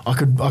I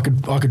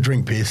could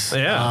drink piss.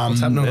 Yeah. What's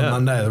happening on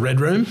Monday? The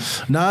Red Room?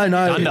 No.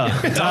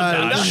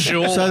 Thunder,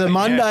 sure. So the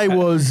Monday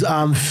was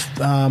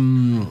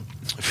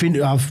Finn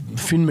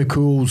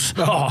McCool's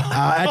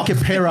at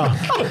Capera.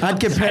 At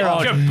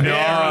Capera.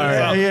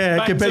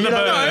 Yeah,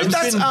 Capera.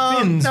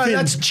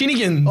 That's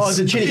Chinnigans. Oh, is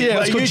it Chinnigans?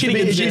 Yeah, it's called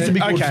Chinnigans. It used to be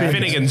called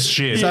Finnegan's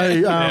shit.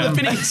 So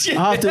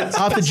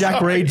after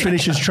Jack Reed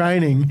finishes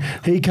training,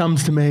 he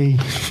comes to me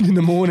in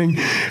the morning,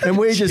 and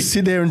we just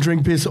sit there and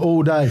drink piss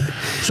all day.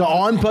 So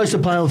I'm supposed to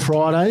play on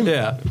Friday.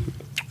 Yeah.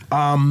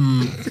 I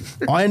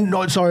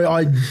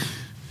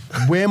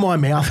wear my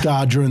mouth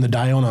guard during the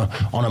day on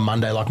a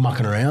Monday, like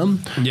mucking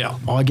around. Yeah.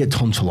 I get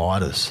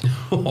tonsillitis.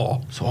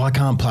 So I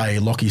can't play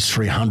Lockie's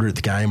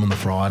 300th game on the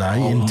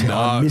Friday until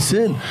I miss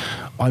it.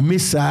 I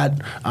miss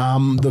that.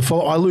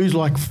 I lose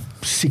like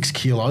 6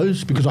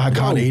 kilos because I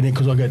can't eat it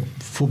because I get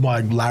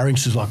my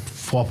larynx is like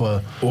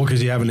flopper. Or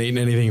because you haven't eaten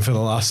anything for the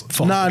last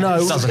 5 No,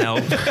 Doesn't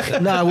help.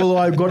 no. Well,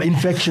 I got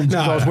infections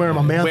because I was wearing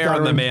my mouth guard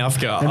Wearing the and-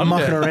 mouth guard. and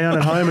mucking around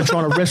at home and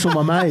trying to wrestle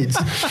my mates.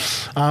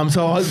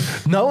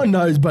 No one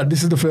knows, but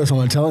this is the first time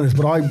I'm telling this.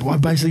 But I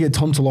basically get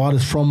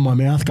tonsillitis from my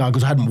mouth guard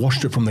because I hadn't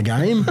washed it from the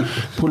game,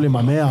 put it in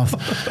my mouth.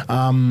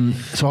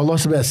 So I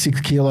lost about 6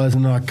 kilos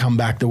and then I come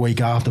back the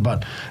week after.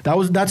 But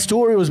that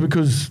story was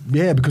because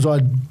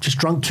I just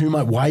drunk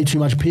way too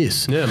much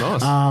piss. Yeah,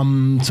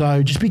 nice.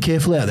 So just be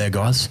careful out there,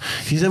 guys.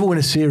 If you ever win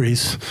a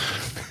series,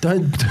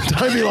 don't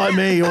be like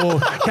me or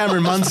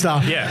Cameron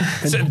Munster. Yeah,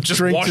 and so just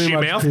drink wash too your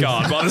much mouth piss.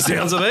 guard by the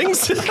sounds of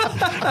things.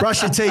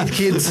 Brush your teeth,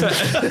 kids.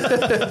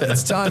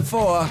 It's time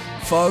for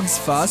Fog's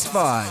Fast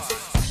Five.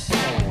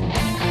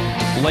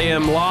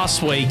 Liam,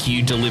 last week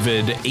you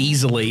delivered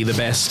easily the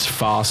best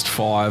Fast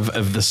Five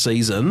of the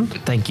season.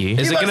 Thank you.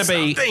 Is it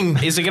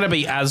going to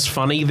be as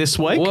funny this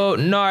week? Well,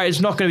 no, it's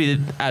not going to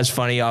be as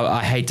funny.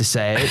 I hate to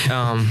say it.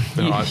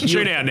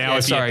 Tune out now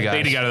if sorry, you guys.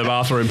 need to go to the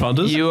bathroom,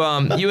 punters.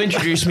 You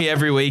introduce me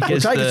every week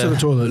as take us to the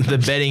toilet. the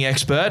betting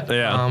expert.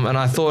 Yeah. And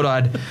I thought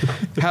I'd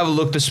have a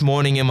look this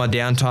morning in my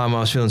downtime.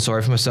 I was feeling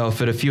sorry for myself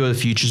at a few of the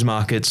futures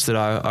markets that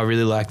I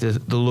really like the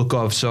look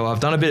of. So I've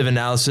done a bit of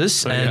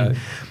analysis and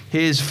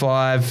here's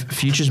 5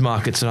 futures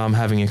markets that I'm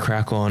having a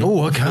crack on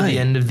for the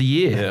end of the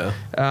year.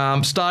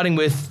 Yeah. Starting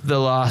with the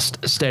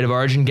last State of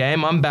Origin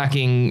game, I'm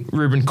backing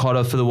Ruben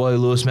Cotter for the Wally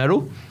Lewis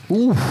medal.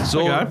 Ooh.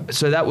 So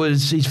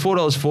he's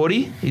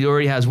 $4.40. He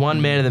already has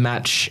one man of the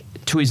match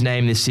to his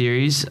name this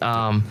series.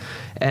 And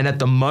at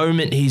the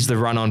moment, he's the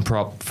run-on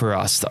prop for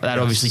us. That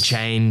obviously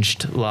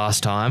changed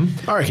last time.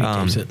 I reckon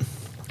he keeps it.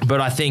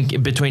 But I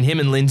think between him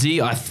and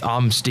Lindsay,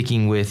 I'm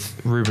sticking with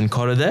Ruben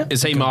Cotter there.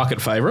 Is he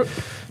market favourite?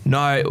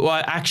 No,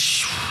 well,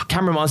 actually,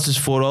 Cameron Munster's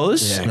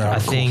 $4. Yeah, I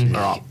think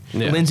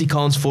Lindsay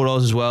Collins $4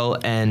 as well,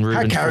 and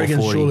Ruben Pat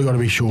Carrigan's $4.40. surely got to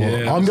be short.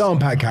 Yeah. I'm going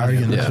Pat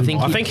Carrigan. Yeah.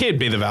 think I think he'd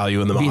be the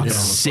value in the Be market. at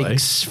honestly.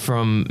 6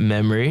 from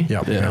memory.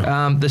 Yep.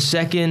 Yeah. The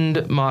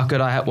second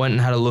market I went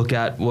and had a look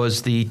at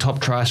was the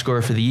top try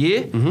scorer for the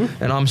year,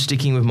 and I'm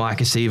sticking with Mike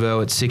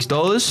Acevo at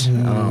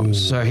 $6.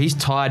 So he's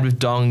tied with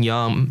Dom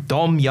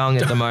Young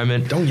at the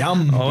moment. Dong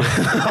Yum.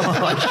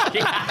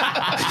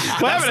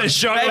 We're having a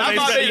show. That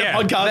might be the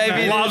podcast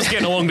name. Loves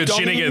getting along to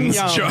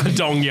Chinnigans.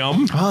 Dong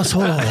Yum. I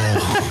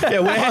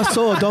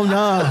saw Dong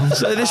Yum.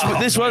 So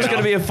this one's going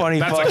to be a funny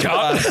That's a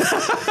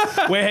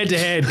cut. We're head to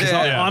head because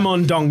Yeah. I'm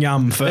on Dong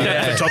Yum for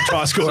top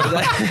try scorer. All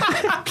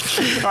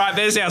right,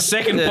 there's our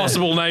second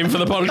possible name for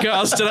the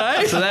podcast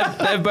today. So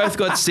they've both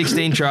got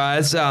 16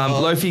 tries.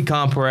 Lofi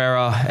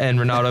Khan-Pereira and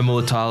Ronaldo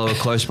Mulatalo are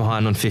close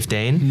behind on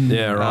 15.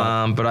 Yeah,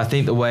 right. But I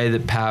think the way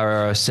that Power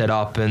are set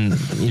up and,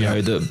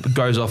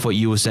 goes off what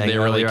you were saying They're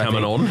really earlier, I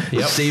coming think on.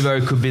 Yep.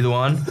 Stevo could be the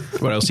one.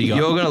 What else you got?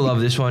 You're going to love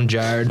this one,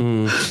 Jared.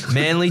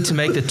 Manly to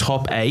make the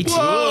top 8.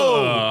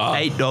 Whoa.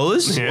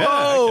 $8. Yeah, okay,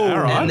 all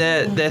right.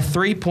 And they're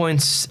 3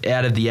 points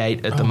out of the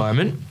 8 at the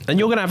moment. And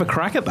you're going to have a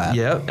crack at that.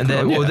 Yeah, and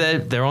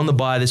they're on the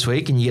bye this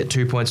week, and you get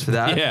 2 points for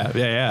that.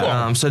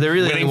 Yeah. So they're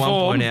really Winning only 1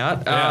 form. point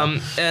out. Yeah.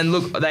 And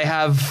look, they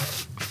have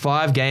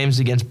 5 games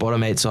against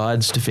bottom 8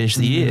 sides to finish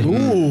the year.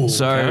 Ooh,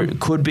 So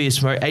could be a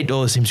smoke.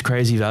 $8 seems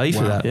crazy value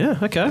for that. Yeah,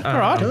 okay. All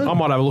right. I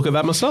might have a look at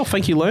that myself.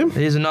 Thank you, Liam.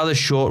 Here's another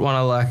short one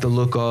I like the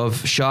look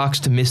of. Sharks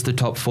to miss the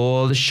top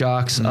 4. The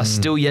Sharks are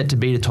still yet to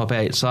beat a top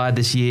 8 side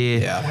this year.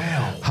 Yeah.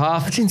 Wow.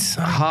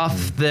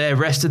 Half the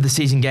rest of the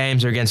season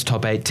games are against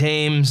top 8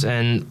 teams,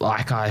 and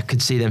I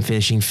could see them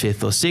finishing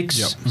 5th or 6th.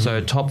 Yep. So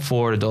top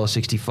 4 at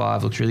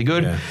 $1.65 looks really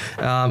good.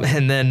 Yeah.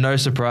 And then no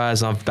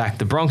surprise, I've backed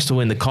the Bronx to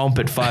win the comp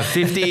at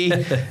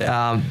 $5.50.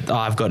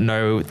 I've got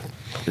no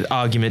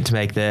argument to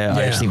make there.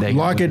 I just think they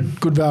like it.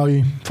 Good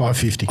value.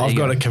 $5.50. I've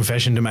got a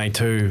confession to make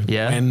too.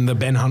 Yeah? When the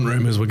Ben Hunt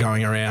rumours were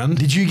going around,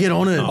 Did you get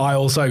on it? I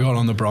also got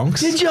on the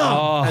Bronx. Did you?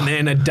 Oh. And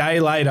then a day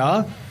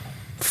later,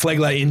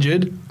 Flegler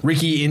injured,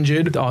 Ricky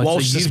injured, Oh,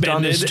 Walsh so you've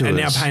done suspended, this to and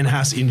now us. Payne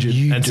Haas injured.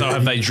 And so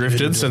have they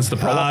drifted since the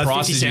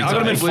prices 50 you cents. I got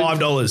them at take?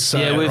 $5. So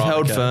Yeah, we've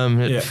held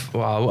firm. Yeah.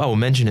 Well, I will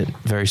mention it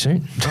very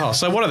soon. Oh,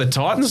 so what are the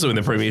Titans doing in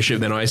the premiership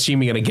then? I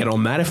assume you're going to get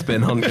on that if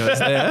Ben Hunt goes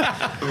there.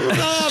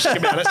 Think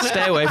about it.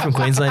 Stay away from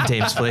Queensland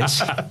teams,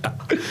 please.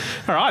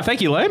 All right,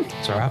 thank you, Liam.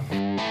 It's all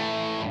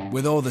right.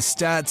 With all the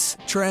stats,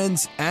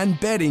 trends, and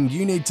betting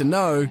you need to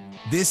know,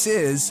 this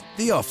is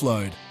The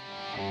Offload.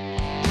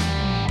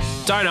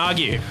 Don't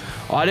argue.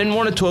 I didn't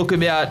want to talk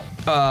about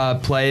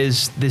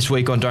players this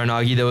week on Don't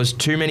Argue. There was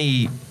too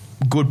many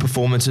good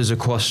performances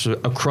across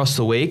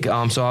the week. So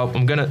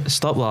I'm going to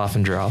stop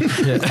laughing, Jharal.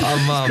 Spit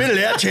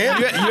it out, champ.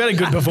 You had a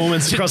good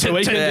performance across the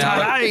week.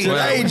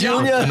 Today,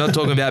 Junior. I'm not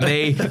talking about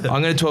me.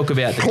 I'm going to talk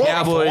about the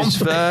Cowboys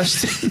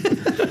first.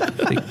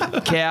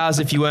 The Cows,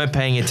 if you weren't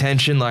paying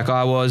attention like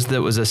I was,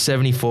 that was a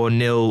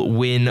 74-0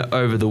 win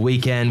over the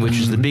weekend, which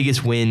is the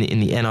biggest win in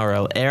the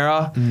NRL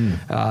era.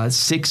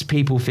 6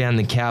 people found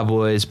the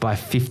Cowboys by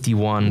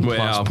 51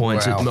 plus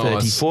points at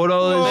 $34.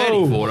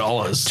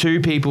 $34. 2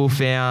 people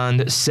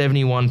found 70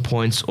 71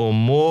 points or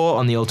more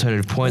on the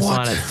alternative points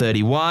line at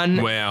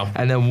 31. Wow.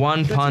 And then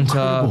one punter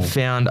incredible.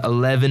 found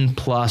 11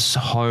 plus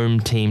home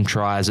team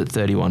tries at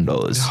 $31.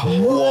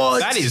 What?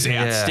 That is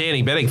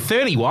outstanding betting.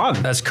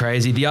 31. That's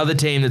crazy. The other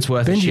team that's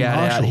worth a Benji shout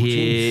out Marshall,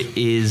 here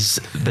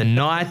is the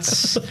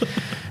Knights.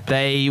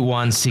 They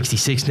won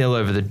 66-0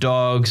 over the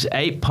Dogs.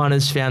 8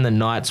 punters found the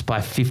Knights by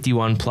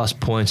 51 plus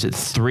points at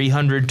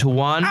 300 to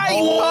 1. Are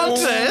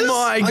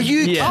you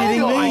Yeah.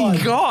 kidding Oh me? my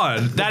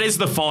God. That is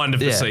the find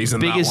of the season,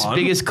 that one.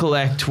 Biggest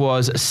collect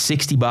was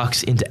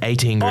 $60 into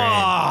 18 grand.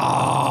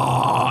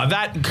 Oh,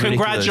 that,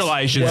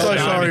 congratulations. So to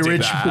sorry, whoever did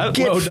Rich. that.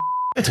 Get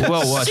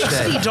Well watched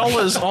that.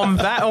 $60 on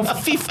that, on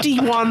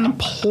 51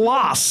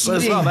 plus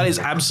as well. That is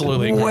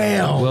absolutely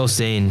incredible. wow. Well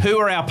seen. Who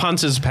are our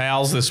punters'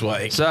 pals this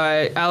week?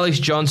 So Alex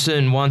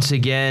Johnson once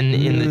again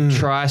in the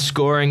try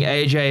scoring.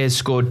 AJ has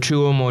scored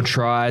 2 or more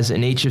tries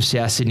in each of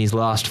South Sydney's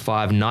last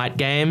 5 night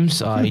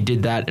games. He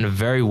did that in a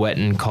very wet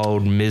and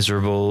cold,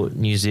 miserable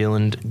New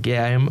Zealand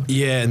game.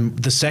 Yeah, and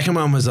the second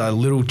one was a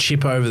little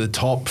chip over the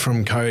top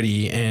from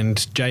Cody, and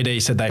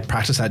JD said they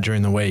practiced that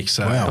during the week.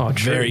 So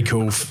very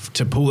cool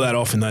to pull that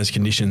off in those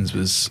conditions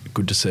was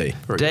good to see.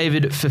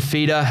 David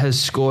Fafita has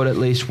scored at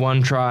least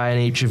 1 try in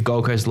each of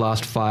Gold Coast's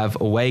last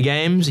 5 away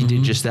games. He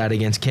did just that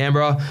against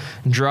Canberra.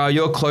 And Jharal,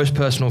 your close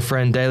personal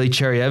friend, Daly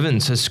Cherry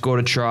Evans, has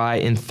scored a try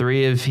in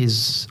 3 of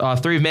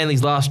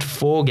Manly's last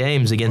 4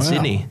 games against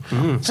Sydney.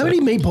 How many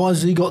meat pies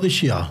has he got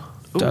this year?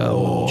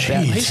 About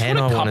He's 10,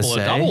 got I a want to couple of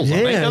say. doubles, I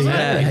think,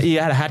 doesn't he? He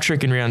had a hat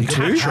trick in round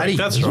 2. Hat-trick,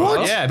 that's right.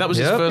 What? Yeah, that was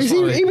his Yep. first Is he,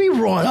 one. he'd be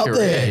right up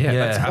there. Yeah,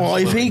 Yeah. that's Oh,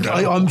 if absolutely he,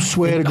 incredible. I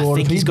swear to God, think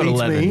if he he's got beats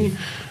 11. me,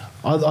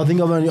 I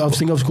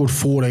think I've scored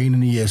 14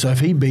 in a year. So if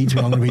he beats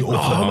me, I'm going to be awful.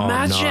 Oh,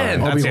 imagine.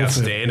 no. I'll be That's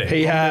awful. outstanding.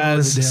 He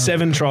has down.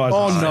 7 tries.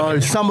 Oh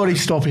no! Somebody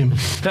stop him.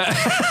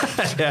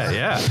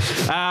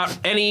 Yeah.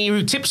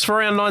 Any tips for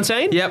round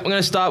 19? Yep, I'm going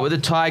to start with the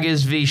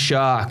Tigers v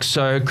Sharks.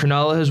 So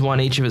Cronulla has won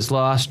each of its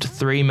last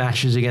 3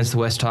 matches against the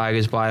West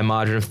Tigers by a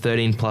margin of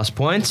 13 plus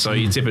points. So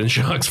you're tipping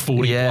Sharks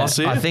 40 Yeah, plus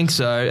here? I think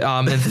so.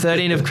 And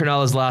 13 of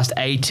Cronulla's last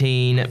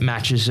 18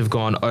 matches have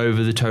gone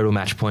over the total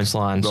match points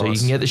line. So you Nice.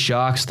 can get the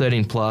Sharks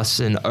 13 plus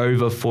and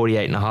over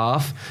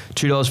 48.5.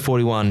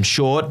 $2.41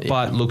 short,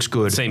 but looks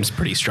good. Seems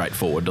pretty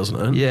straightforward, doesn't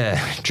it?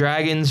 Yeah.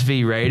 Dragons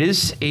v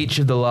Raiders. Each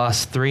of the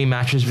last 3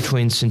 matches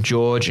between St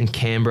George and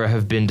Canberra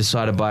have been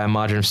decided by a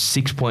margin of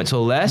 6 points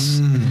or less.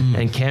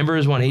 And Canberra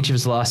has won each of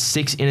its last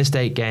 6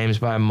 interstate games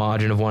by a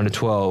margin of 1 to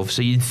 12.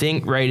 So you'd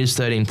think Raiders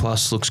 13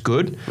 plus looks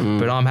good,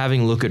 but I'm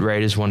having a look at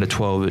Raiders 1 to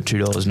 12 at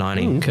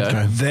 $2.90.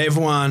 Okay. They've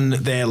won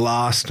their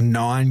last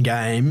 9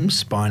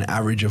 games by an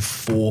average of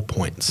 4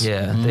 points.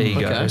 Yeah, there you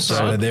go. Okay.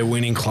 So they're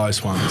winning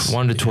close ones.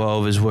 1 to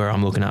 12 is where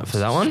I'm looking at for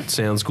that one.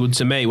 Sounds good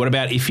to me. What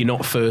about if you're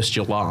not first,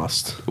 you're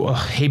last? Well,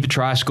 heap of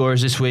try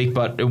scorers this week,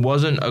 but it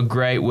wasn't a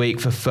great week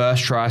for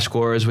first try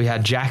scorers. We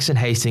had Jackson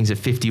Hastings at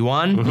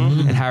 51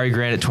 and Harry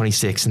Grant at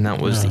 26, and that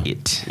was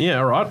it. Yeah,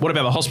 all right. What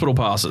about the hospital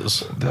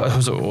passes? There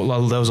was a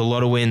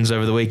lot of wins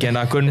over the weekend.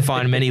 I couldn't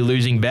find many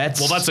losing bets.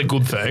 Well, that's a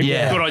good thing.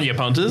 Yeah. Good on you,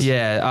 punters.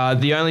 Yeah,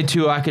 the only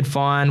 2 I could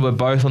find were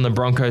both on the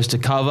Broncos to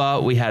cover.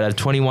 We had a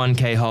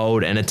 21k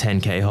hold and a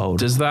 10k hold.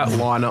 Does that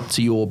line up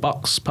to your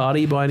Bucks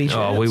party by any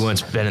chance? Oh, we weren't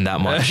spending that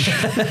much.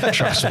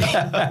 Trust me.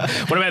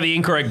 What about the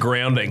incorrect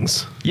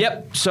groundings?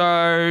 Yep.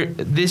 So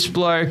this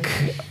bloke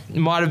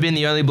might have been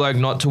the only bloke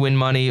not to win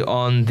money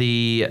on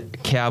the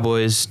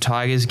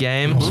Cowboys-Tigers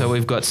game. So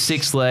we've got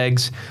 6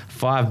 legs,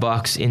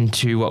 $5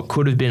 into what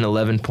could have been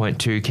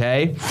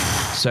 11.2k.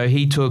 So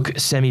he took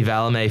Semi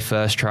Valame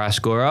first try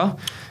scorer.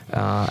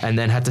 And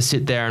then had to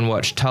sit there and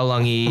watch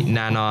Taulagi,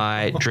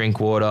 Nanai,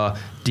 Drinkwater,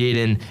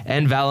 Dearden,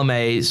 and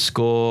Valame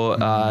score.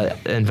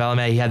 And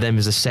Valame, he had them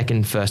as a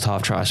second first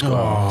half try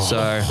scorer.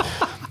 So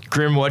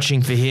grim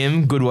watching for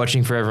him, good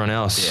watching for everyone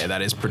else. Yeah,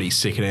 that is pretty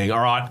sickening. All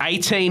right,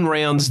 18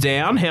 rounds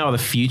down. How are the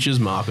futures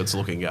markets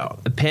looking going?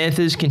 The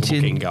Panthers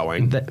continue.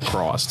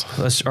 Christ.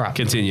 All right.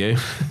 Continue.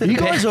 Are you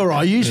guys all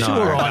right? You still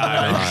all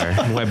right?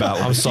 No, we're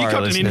about. I'm sorry, You got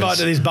an listeners. invite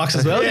to these Bucks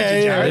as well, did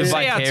you, Yeah, Jared? See how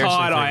Vicariously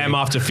tired I through am me.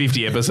 after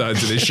 50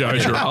 episodes of this show,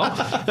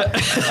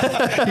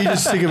 Jharal. You're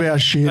just sick of our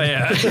shit.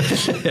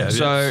 Yeah.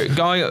 So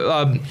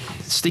going,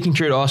 sticking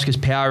true to Oscar's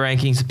power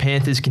rankings, the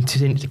Panthers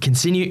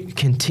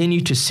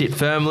continue to sit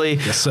firmly.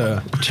 Yes,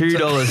 sir.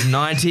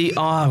 $2.90.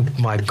 Oh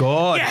my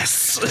God!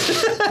 Yes.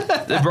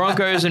 The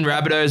Broncos and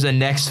Rabbitohs are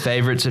next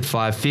favourites at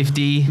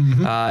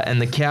 $5.50,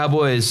 and the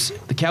Cowboys.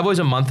 The Cowboys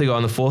a month ago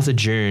on the 4th of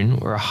June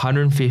were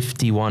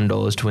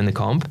 $151 to win the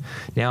comp.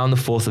 Now on the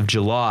 4th of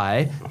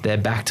July, they're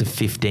back to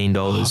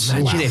 $15.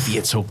 Imagine if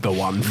you took the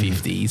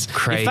 150s.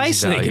 Crazy if they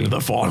sneak value. into the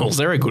finals,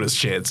 they're as good as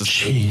chances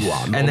as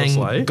anyone, And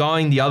honestly. then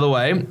going the other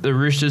way, the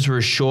Roosters were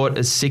as short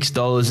as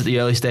 $6 at the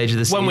early stage of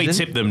the season. when we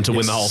tipped them to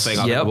win the whole thing,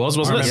 I think Yep. it was,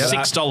 wasn't it? I remember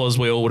that. $6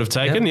 we all would have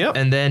taken, yep.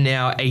 And they're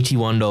now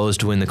 $81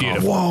 to win the comp.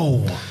 Beautiful.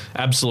 Whoa.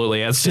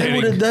 Absolutely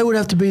outstanding. They would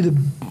have to be the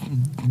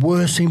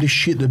worst team to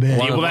shit the bed.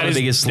 One Yeah, of well, the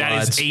biggest that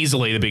slides. is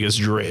easily the biggest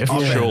drift,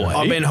 Yeah. surely.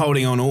 I've been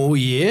holding on all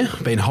year,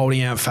 been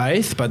holding out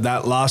faith, but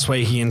that last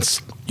week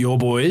against your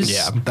boys.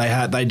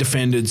 Yeah. They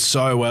defended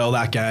so well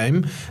that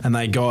game, and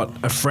they got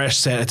a fresh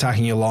set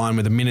attacking your line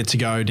with a minute to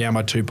go, down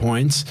by 2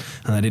 points,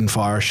 and they didn't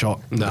fire a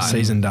shot. No. The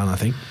season done, I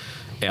think.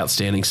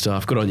 Outstanding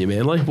stuff. Good on you,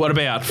 Manly. What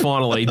about,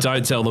 finally,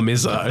 Don't Tell the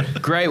Mizzo?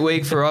 Great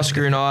week for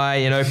Oscar and I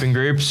in open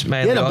groups,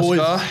 mainly Yeah, the boys.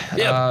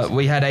 Oscar.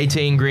 We had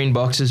 18 green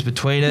boxes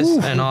between us,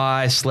 and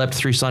I slept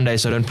through Sunday,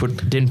 so I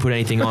didn't put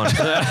anything on.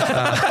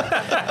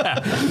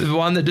 The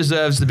one that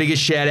deserves the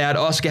biggest shout out,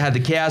 Oscar had the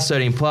Cows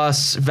 13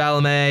 plus,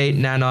 Valame,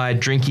 Nanai,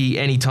 Drinky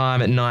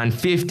anytime at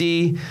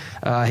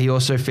 9.50. He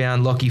also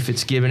found Lockie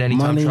Fitzgibbon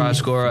anytime Money try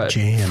scorer at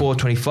jam.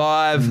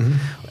 4.25,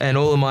 and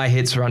all of my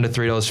hits are under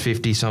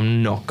 $3.50, so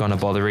I'm not going to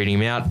bother reading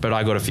them out, but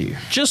I got a few.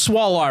 Just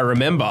while I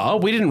remember,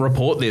 we didn't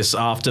report this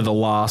after the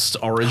last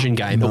Origin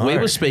game, but we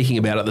were speaking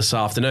about it this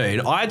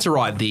afternoon. I had to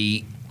write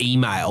the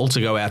email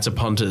to go out to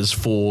punters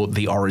for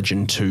the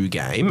Origin 2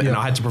 game, and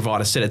I had to provide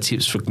a set of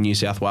tips for New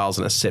South Wales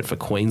and a set for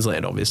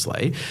Queensland,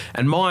 obviously.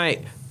 And my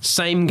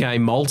same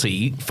game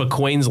multi for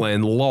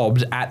Queensland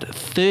lobbed at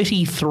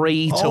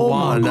 33 to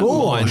 1.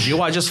 Mind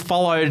you, I just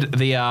followed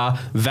the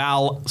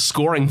Val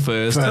scoring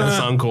first at the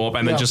Suncorp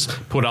and then just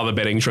put other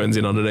betting trends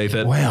in underneath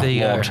it. Wow. There you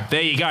go.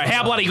 There you go.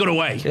 How bloody good are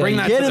we? Bring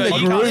that Get to in the the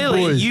group,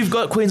 Clearly, boys. you've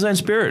got Queensland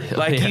spirit.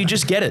 Like, you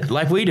just get it,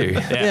 like we do.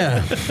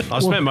 Yeah.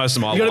 I've spent most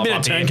of my life got a bit up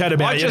of here. turncoat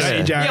about I you, just- don't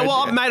you, Jared? Yeah,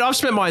 well, mate, I've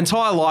spent my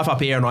entire life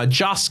up here and I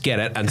just get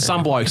it, and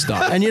some blokes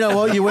don't. And you know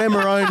what? You wear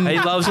maroon He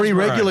loves pretty his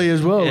maroon. regularly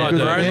as well. Yeah, Good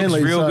the maroon Manly,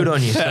 looks real so- good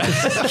on you.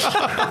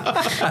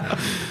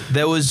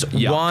 There was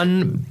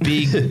one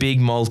big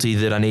multi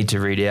that I need to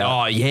read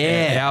out. Oh,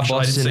 yeah. Our Actually, I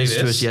boss didn't sent see this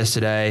to this. us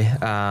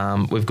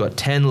yesterday. We've got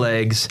 10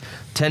 legs,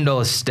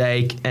 $10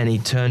 stake, and he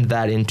turned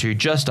that into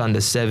just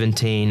under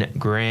 17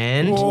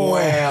 grand.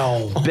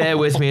 Wow. Bear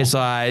with me as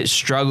I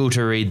struggle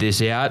to read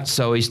this out.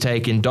 So he's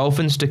taken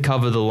Dolphins to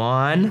cover the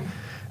line,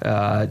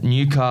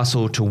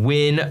 Newcastle to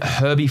win,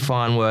 Herbie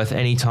Farnworth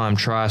anytime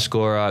try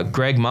scorer,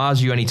 Greg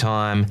Marzu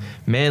anytime,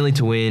 Manly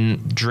to win,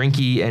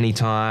 Drinky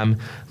anytime,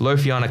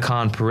 Lofiana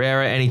Khan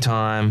Pereira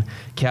anytime,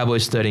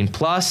 Cowboys 13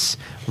 plus,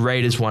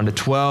 Raiders 1 to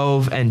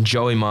 12, and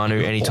Joey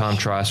Manu anytime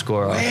try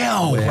scorer.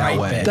 Wow. Great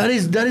bet. That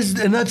is,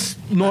 and that's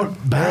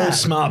not bad. all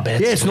smart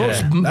bets. Yeah, it's not.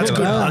 Yeah. not That's good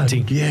bad.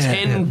 hunting. Yeah.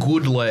 10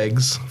 good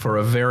legs for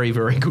a very,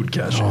 very good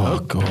cash Oh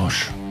out.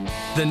 gosh.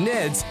 The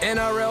Neds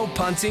NRL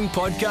Punting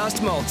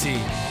Podcast Multi.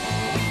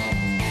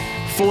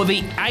 For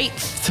the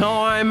 8th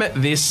time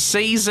this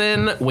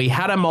season, we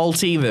had a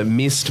multi that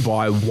missed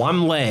by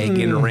one leg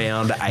in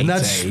round 18. And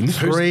that's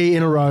 3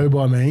 in a row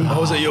by me. Oh,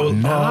 was it your...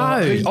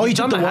 No. Oh, you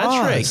done took the the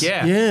hat trick, wires.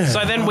 yeah. Yeah.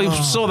 So then we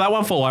saw that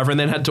one fall over and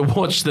then had to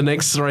watch the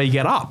next 3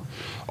 get up.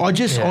 I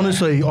just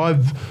honestly, I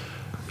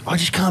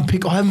just can't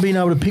pick. I haven't been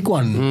able to pick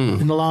one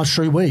in the last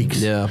 3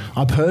 weeks. Yeah.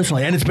 I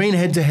personally, and it's been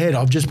head to head.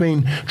 I've just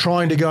been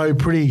trying to go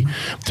pretty.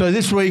 So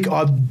this week,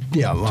 Did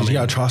you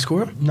go try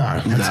scorer?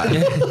 No.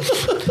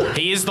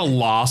 He is the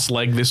last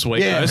leg this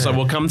week, Yeah. though, so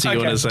we'll come to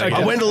you in a second.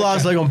 I went to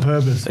last leg on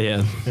purpose.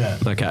 Yeah. Yeah.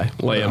 Okay.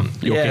 Liam,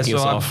 you're kicking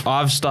us off.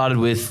 I've started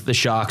with the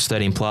Sharks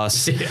 13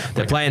 plus.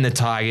 They're playing the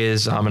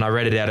Tigers, and I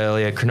read it out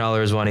earlier. Cronulla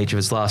has won each of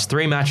its last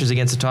 3 matches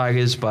against the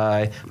Tigers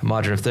by a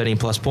margin of 13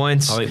 plus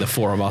points. I think the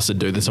 4 of us would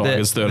do the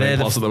Tigers 13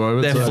 plus at the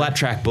moment. They're so. flat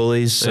track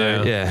bullies,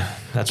 so yeah,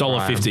 that's where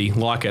I am. $1.50.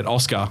 Like it.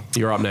 Oscar,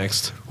 you're up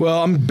next.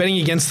 Well, I'm betting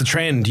against the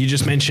trend. You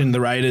just mentioned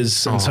the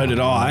Raiders, and so did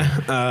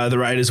I. The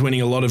Raiders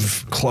winning a lot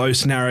of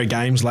close, narrow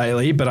games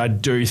lately, but I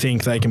do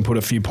think they can put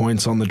a few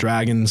points on the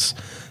Dragons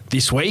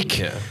this week.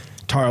 Yeah.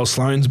 Tyrell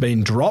Sloan's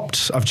been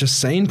dropped. I've just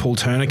seen Paul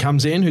Turner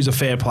comes in, who's a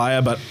fair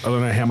player, but I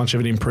don't know how much of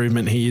an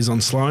improvement he is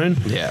on Sloan.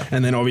 Yeah.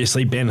 And then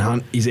obviously Ben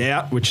Hunt is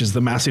out, which is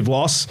the massive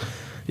loss.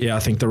 Yeah, I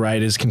think the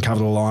Raiders can cover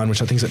the line,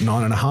 which I think is at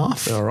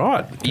 9.5. All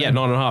right. Yeah,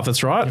 9.5,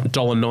 that's right.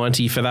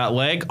 $1.90 for that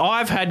leg.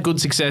 I've had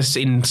good success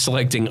in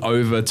selecting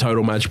over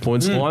total match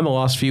points line the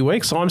last few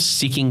weeks, so I'm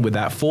sticking with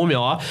that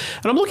formula.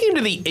 And I'm looking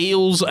into the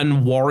Eels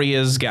and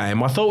Warriors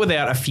game. I thought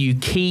without a few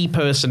key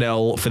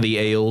personnel for the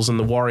Eels and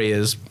the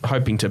Warriors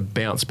hoping to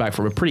bounce back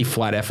from a pretty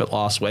flat effort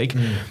last week,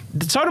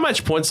 the total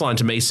match points line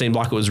to me seemed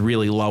like it was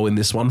really low in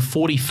this one,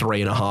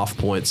 43.5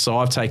 points. So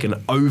I've taken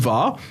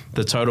over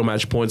the total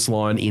match points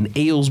line in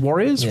Eels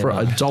Warriors for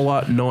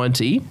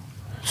 $1.90.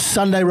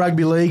 Sunday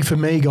Rugby League for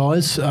me,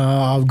 guys.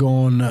 I've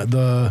gone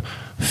the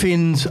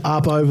Finns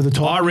up over the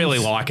Titans. I really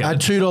like it. At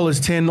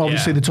 $2.10,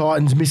 obviously Yeah. the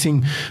Titans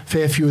missing a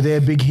fair few of their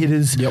big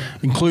hitters,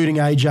 including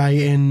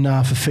AJ and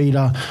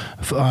Fafita,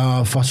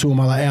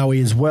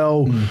 Fasuamala as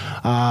well.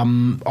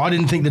 I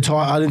didn't think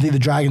the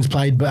Dragons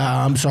played.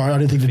 I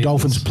didn't think the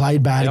Dolphins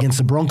played bad against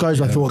the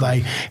Broncos. I thought they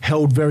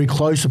held very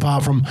close,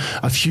 apart from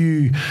a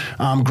few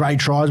great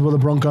tries by the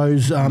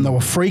Broncos. They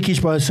were freakish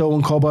by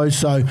Selwyn Cobbo.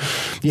 So,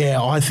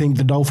 yeah, I think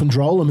the Dolphins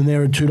roll them, and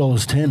they're at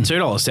 $2.10.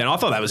 $2.10. I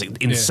thought that was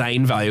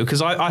insane value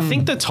because I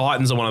think the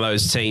Titans are one of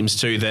those teams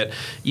too that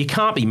you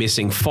can't be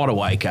missing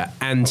Fodawaker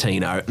and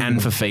Tino and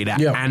Fafita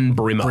and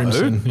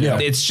Brimson.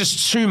 It's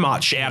just too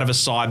much out of a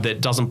side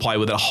that doesn't play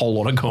with a whole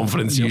lot of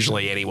confidence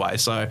usually anyway.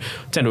 So I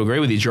tend to agree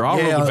with you, Jharal.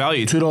 Real good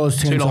value.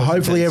 $2.10. So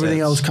hopefully everything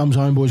else comes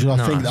home, boys.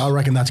 I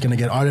reckon that's going to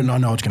get. I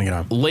know it's going to get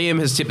home. Liam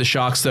has tipped the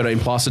Sharks 13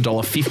 plus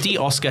 $1.50.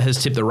 Oscar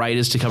has tipped the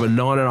Raiders to cover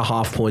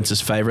 9.5 points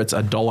as favourites,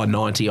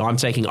 $1.90. I'm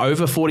taking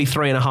over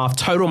 43.5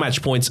 total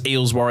match points.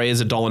 Eels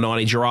Warriors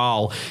 $1.90.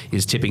 Jharal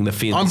is tipping the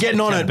Finns. I'm getting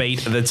on it. Beat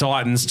the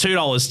Titans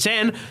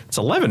 $2.10. It's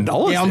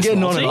 $11. Yeah, I'm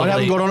getting on it. I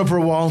haven't got on it for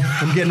a while.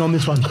 I'm getting on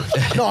this one.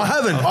 No, I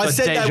haven't. I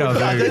said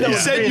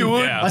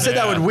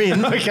that would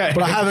win. Okay,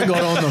 but I haven't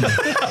got on them.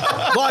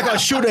 Like I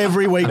should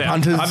every week,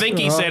 punters. I think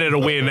he said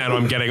it'll win, and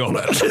I'm getting on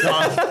it.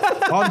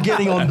 I'm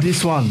getting on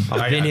this one.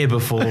 I've been here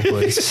before,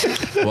 please.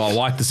 Well, I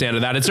like the sound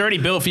of that. It's already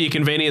built for your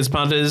convenience,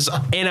 punters.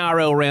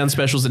 NRL round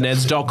specials at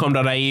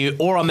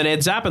neds.com.au or on the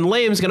Neds app, and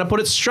Liam's going to put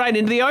it straight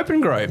into the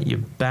open group. You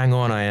bang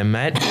on, I am,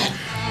 mate.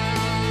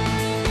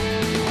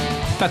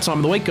 That time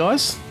of the week,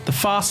 guys. The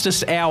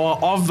fastest hour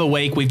of the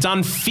week. We've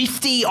done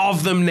 50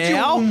 of them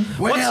now. Wow.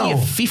 What's your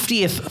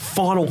 50th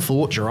final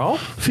thought, Jharal?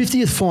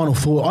 50th final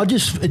thought.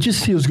 It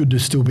just feels good to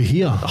still be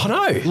here. I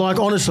know. Like,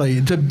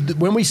 honestly,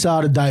 when we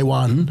started day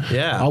one,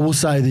 I will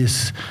say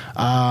this.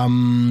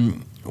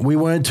 We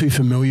weren't too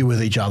familiar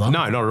with each other.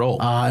 No, not at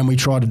all. And we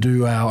tried to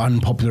do our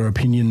unpopular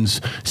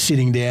opinions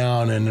sitting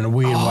down and in a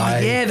weird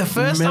way. Yeah, the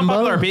first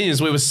unpopular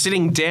opinions, we were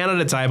sitting down at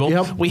a table.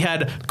 Yep. We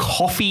had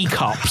coffee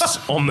cups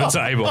on the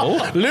table.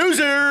 Losers!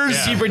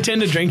 Yeah. You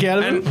pretend to drink out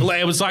of And it?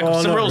 it was like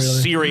some real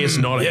serious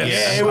nodding.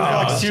 Yeah, it was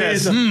like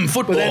serious.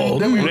 Football. But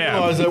then we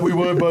realised that we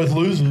were both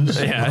losers.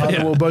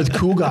 We were both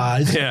cool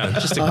guys. Yeah,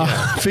 just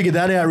figured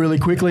that out really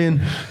quickly. And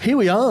here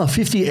we are,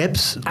 50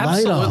 eps later.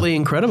 Absolutely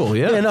incredible,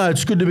 yeah. Yeah, no,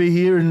 it's good to be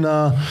here, and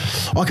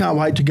I can't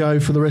wait to go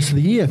for the rest of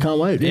the year. Can't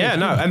wait. Yeah,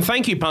 no, and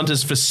thank you,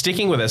 punters, for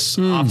sticking with us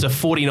after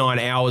 49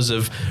 hours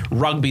of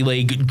rugby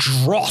league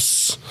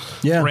dross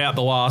throughout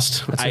the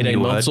last 18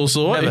 months or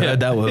so. Never heard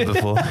that word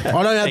before. I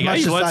don't have much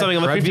you learned something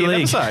on the 50th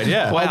episode.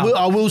 Yeah, wow.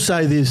 I will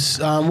say this: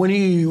 how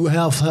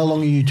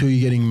long are you two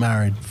getting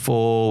married?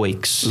 4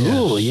 weeks.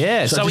 Ooh,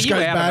 yeah. So So it just you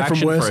goes out of bad from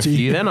action for a worst to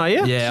few then, are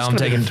you? Yeah, Just I'm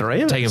gonna taking be 3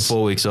 of us. taking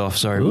 4 weeks off.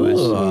 Sorry,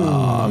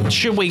 boys.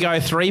 Should we go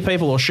 3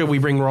 people or should we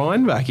bring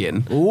Ryan back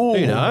in? Ooh.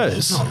 Who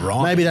knows? Not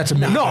Ryan. Maybe that's a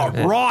myth. Not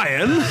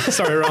Ryan.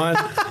 Sorry, Ryan.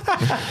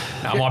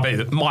 No,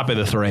 might be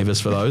the 3 of us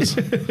for those.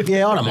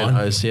 Yeah, I don't Who mind.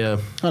 knows, yeah.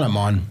 I don't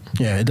mind.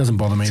 Yeah, it doesn't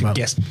bother me. But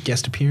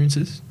Guest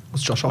appearances?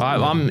 What's Josh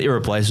I'm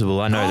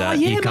irreplaceable. I know that.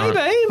 Yeah, You can't.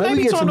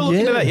 maybe get time some- to look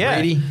into that. Yeah.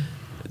 Brady?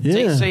 yeah.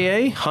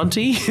 DCE,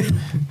 Hunty.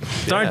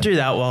 Don't do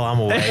that while I'm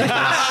away.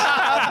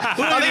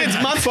 I think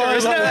it's Munster,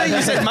 isn't it?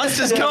 You said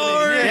Munster's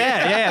coming in.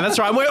 Yeah, that's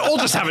right. We're all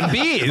just having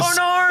beers. Oh,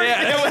 no.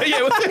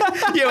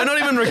 Yeah, we're not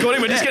even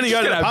recording. We're just going to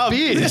go to the have pub.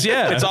 beers.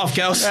 Yeah, It's off,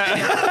 Kels.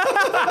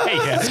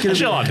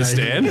 she'll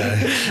understand.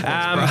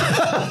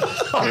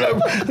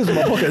 This is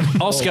my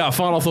pocket. Oscar,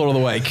 final thought of the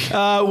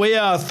week. We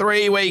are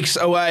 3 weeks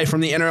away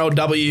from the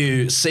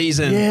NRLW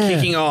season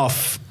kicking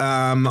off.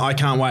 I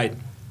can't wait.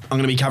 I'm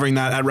going to be covering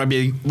that at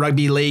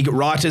Rugby League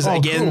Writers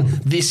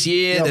again this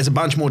year. Yep. There's a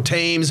bunch more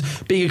teams,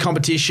 bigger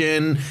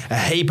competition, a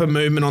heap of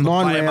movement on the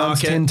 9 player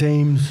rounds, market. 10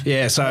 teams.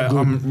 Yeah, so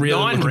I'm really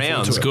 9 looking rounds,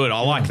 forward to it. good.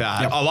 I like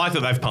that. Yep. I like that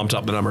they've pumped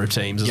up the number of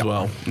teams as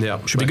well. Yeah,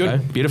 Should be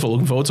good. Beautiful.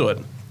 Looking forward to it.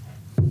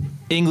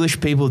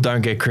 English people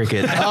don't get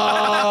cricket.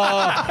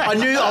 I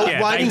knew I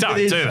was waiting for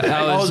this. do that.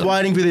 I was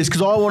waiting for this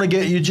because I want to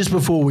get you just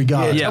before we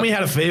go. Tell me how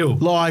to feel.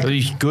 Like,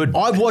 Good.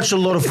 I've watched a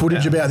lot of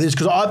footage about this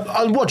because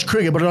I watch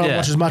cricket, but I don't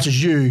watch as much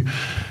as you.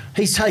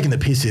 He's taking the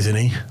piss, isn't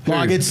he?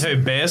 Like it's Who,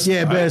 Bairstow?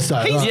 Yeah,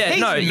 Bairstow.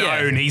 He's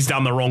known he's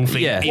done the wrong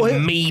thing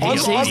immediately.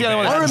 He's the only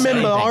one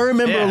that I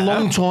remember a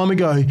long time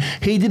ago.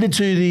 He did it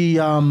to the He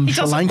Sri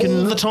does it Lankan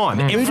all the time.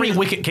 Every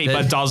wicket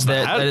keeper does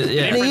that. yeah. The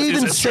And he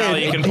difference is even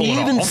Australia said, can pull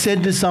it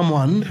off. to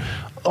someone,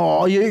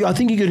 I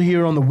think you could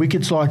hear on the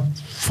wickets like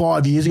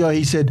 5 years ago.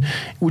 He said,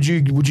 "Would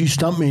you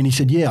stump me?" And he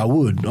said, "Yeah, I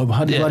would. I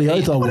had bloody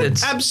oath I would."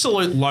 It's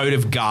absolute load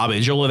of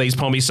garbage. All of these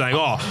pommies saying,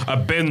 a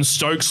Ben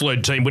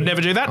Stokes-led team would never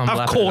do that.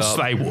 Of course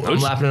they would. I'm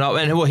lapping it up.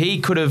 And he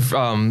could have,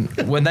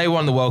 when they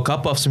won the World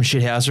Cup off some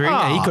shithousery,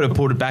 he could have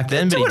pulled it back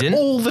then, but he didn't.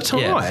 All the time.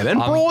 Yeah. And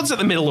Broad's at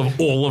the middle of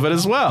all of it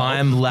as well.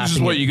 I'm Which is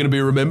lapping what it. you're going to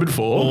be remembered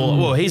for.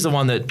 Well, he's the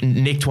one that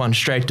nicked one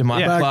straight to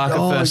Mike Yeah. Clark at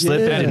first slip.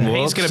 yeah. It didn't work.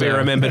 He's going to be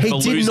remembered for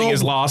losing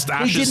his last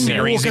Ashes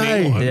series in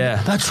England.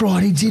 Yeah. That's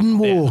right. He didn't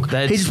walk.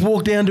 that's- He just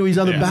walked down to his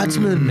other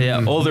batsman.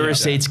 Yeah, all the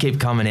receipts keep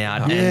coming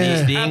out. Yeah.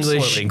 And the Absolutely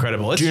English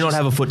incredible. It's do not just-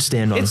 have a foot to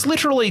stand on. It's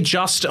literally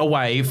just a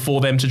way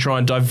for them to try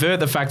and divert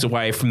the fact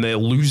away from their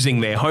losing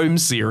their home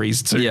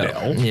series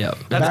 2-0. Yeah.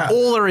 That's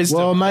all there is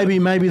Well, to it.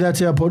 maybe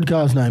that's our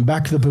podcast name.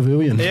 Back the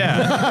Pavilion.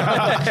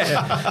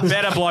 Yeah.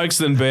 Better blokes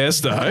than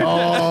Bairstow.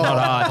 Not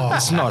hard.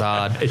 It's not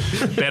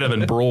hard. Better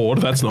than Broad.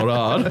 That's not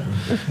hard.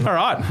 All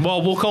right.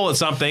 Well, we'll call it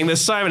something.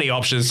 There's so many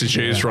options to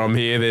choose from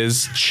here.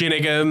 There's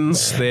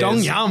Chinnigans. There's Dong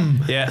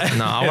Yum. Yeah.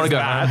 No, I want to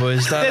go home,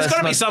 boys. There's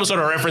got to be some sort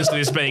of reference to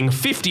this being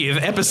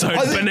 50th episode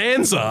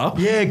Bonanza.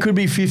 Yeah, it could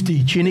be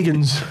 50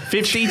 Chinnigans.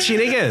 50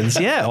 Chinnigans.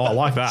 Yeah, I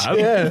like that.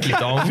 Yeah, 50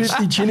 dongs.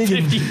 50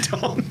 Chinnigans. 50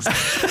 dongs.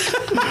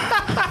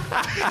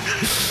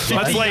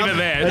 Let's leave it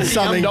there. That's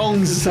something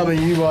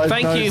you guys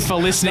Thank you for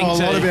listening know a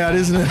lot to. about,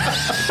 isn't it?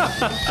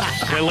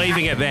 We're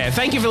leaving it there.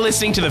 Thank you for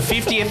listening to the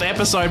 50th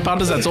episode,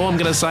 punters. That's all I'm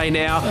going to say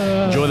now.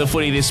 Enjoy the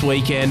footy this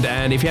weekend,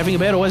 and if you're having a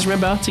bet, always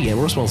remember to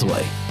gamble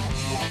responsibly.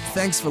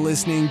 Thanks for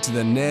listening to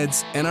the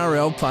Neds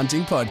NRL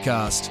Punting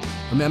Podcast.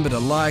 Remember to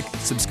like,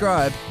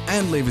 subscribe,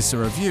 and leave us a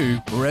review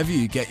wherever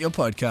you get your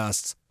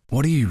podcasts.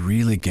 What are you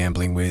really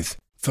gambling with?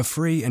 For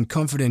free and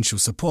confidential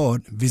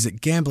support,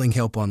 visit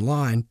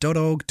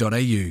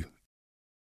gamblinghelponline.org.au.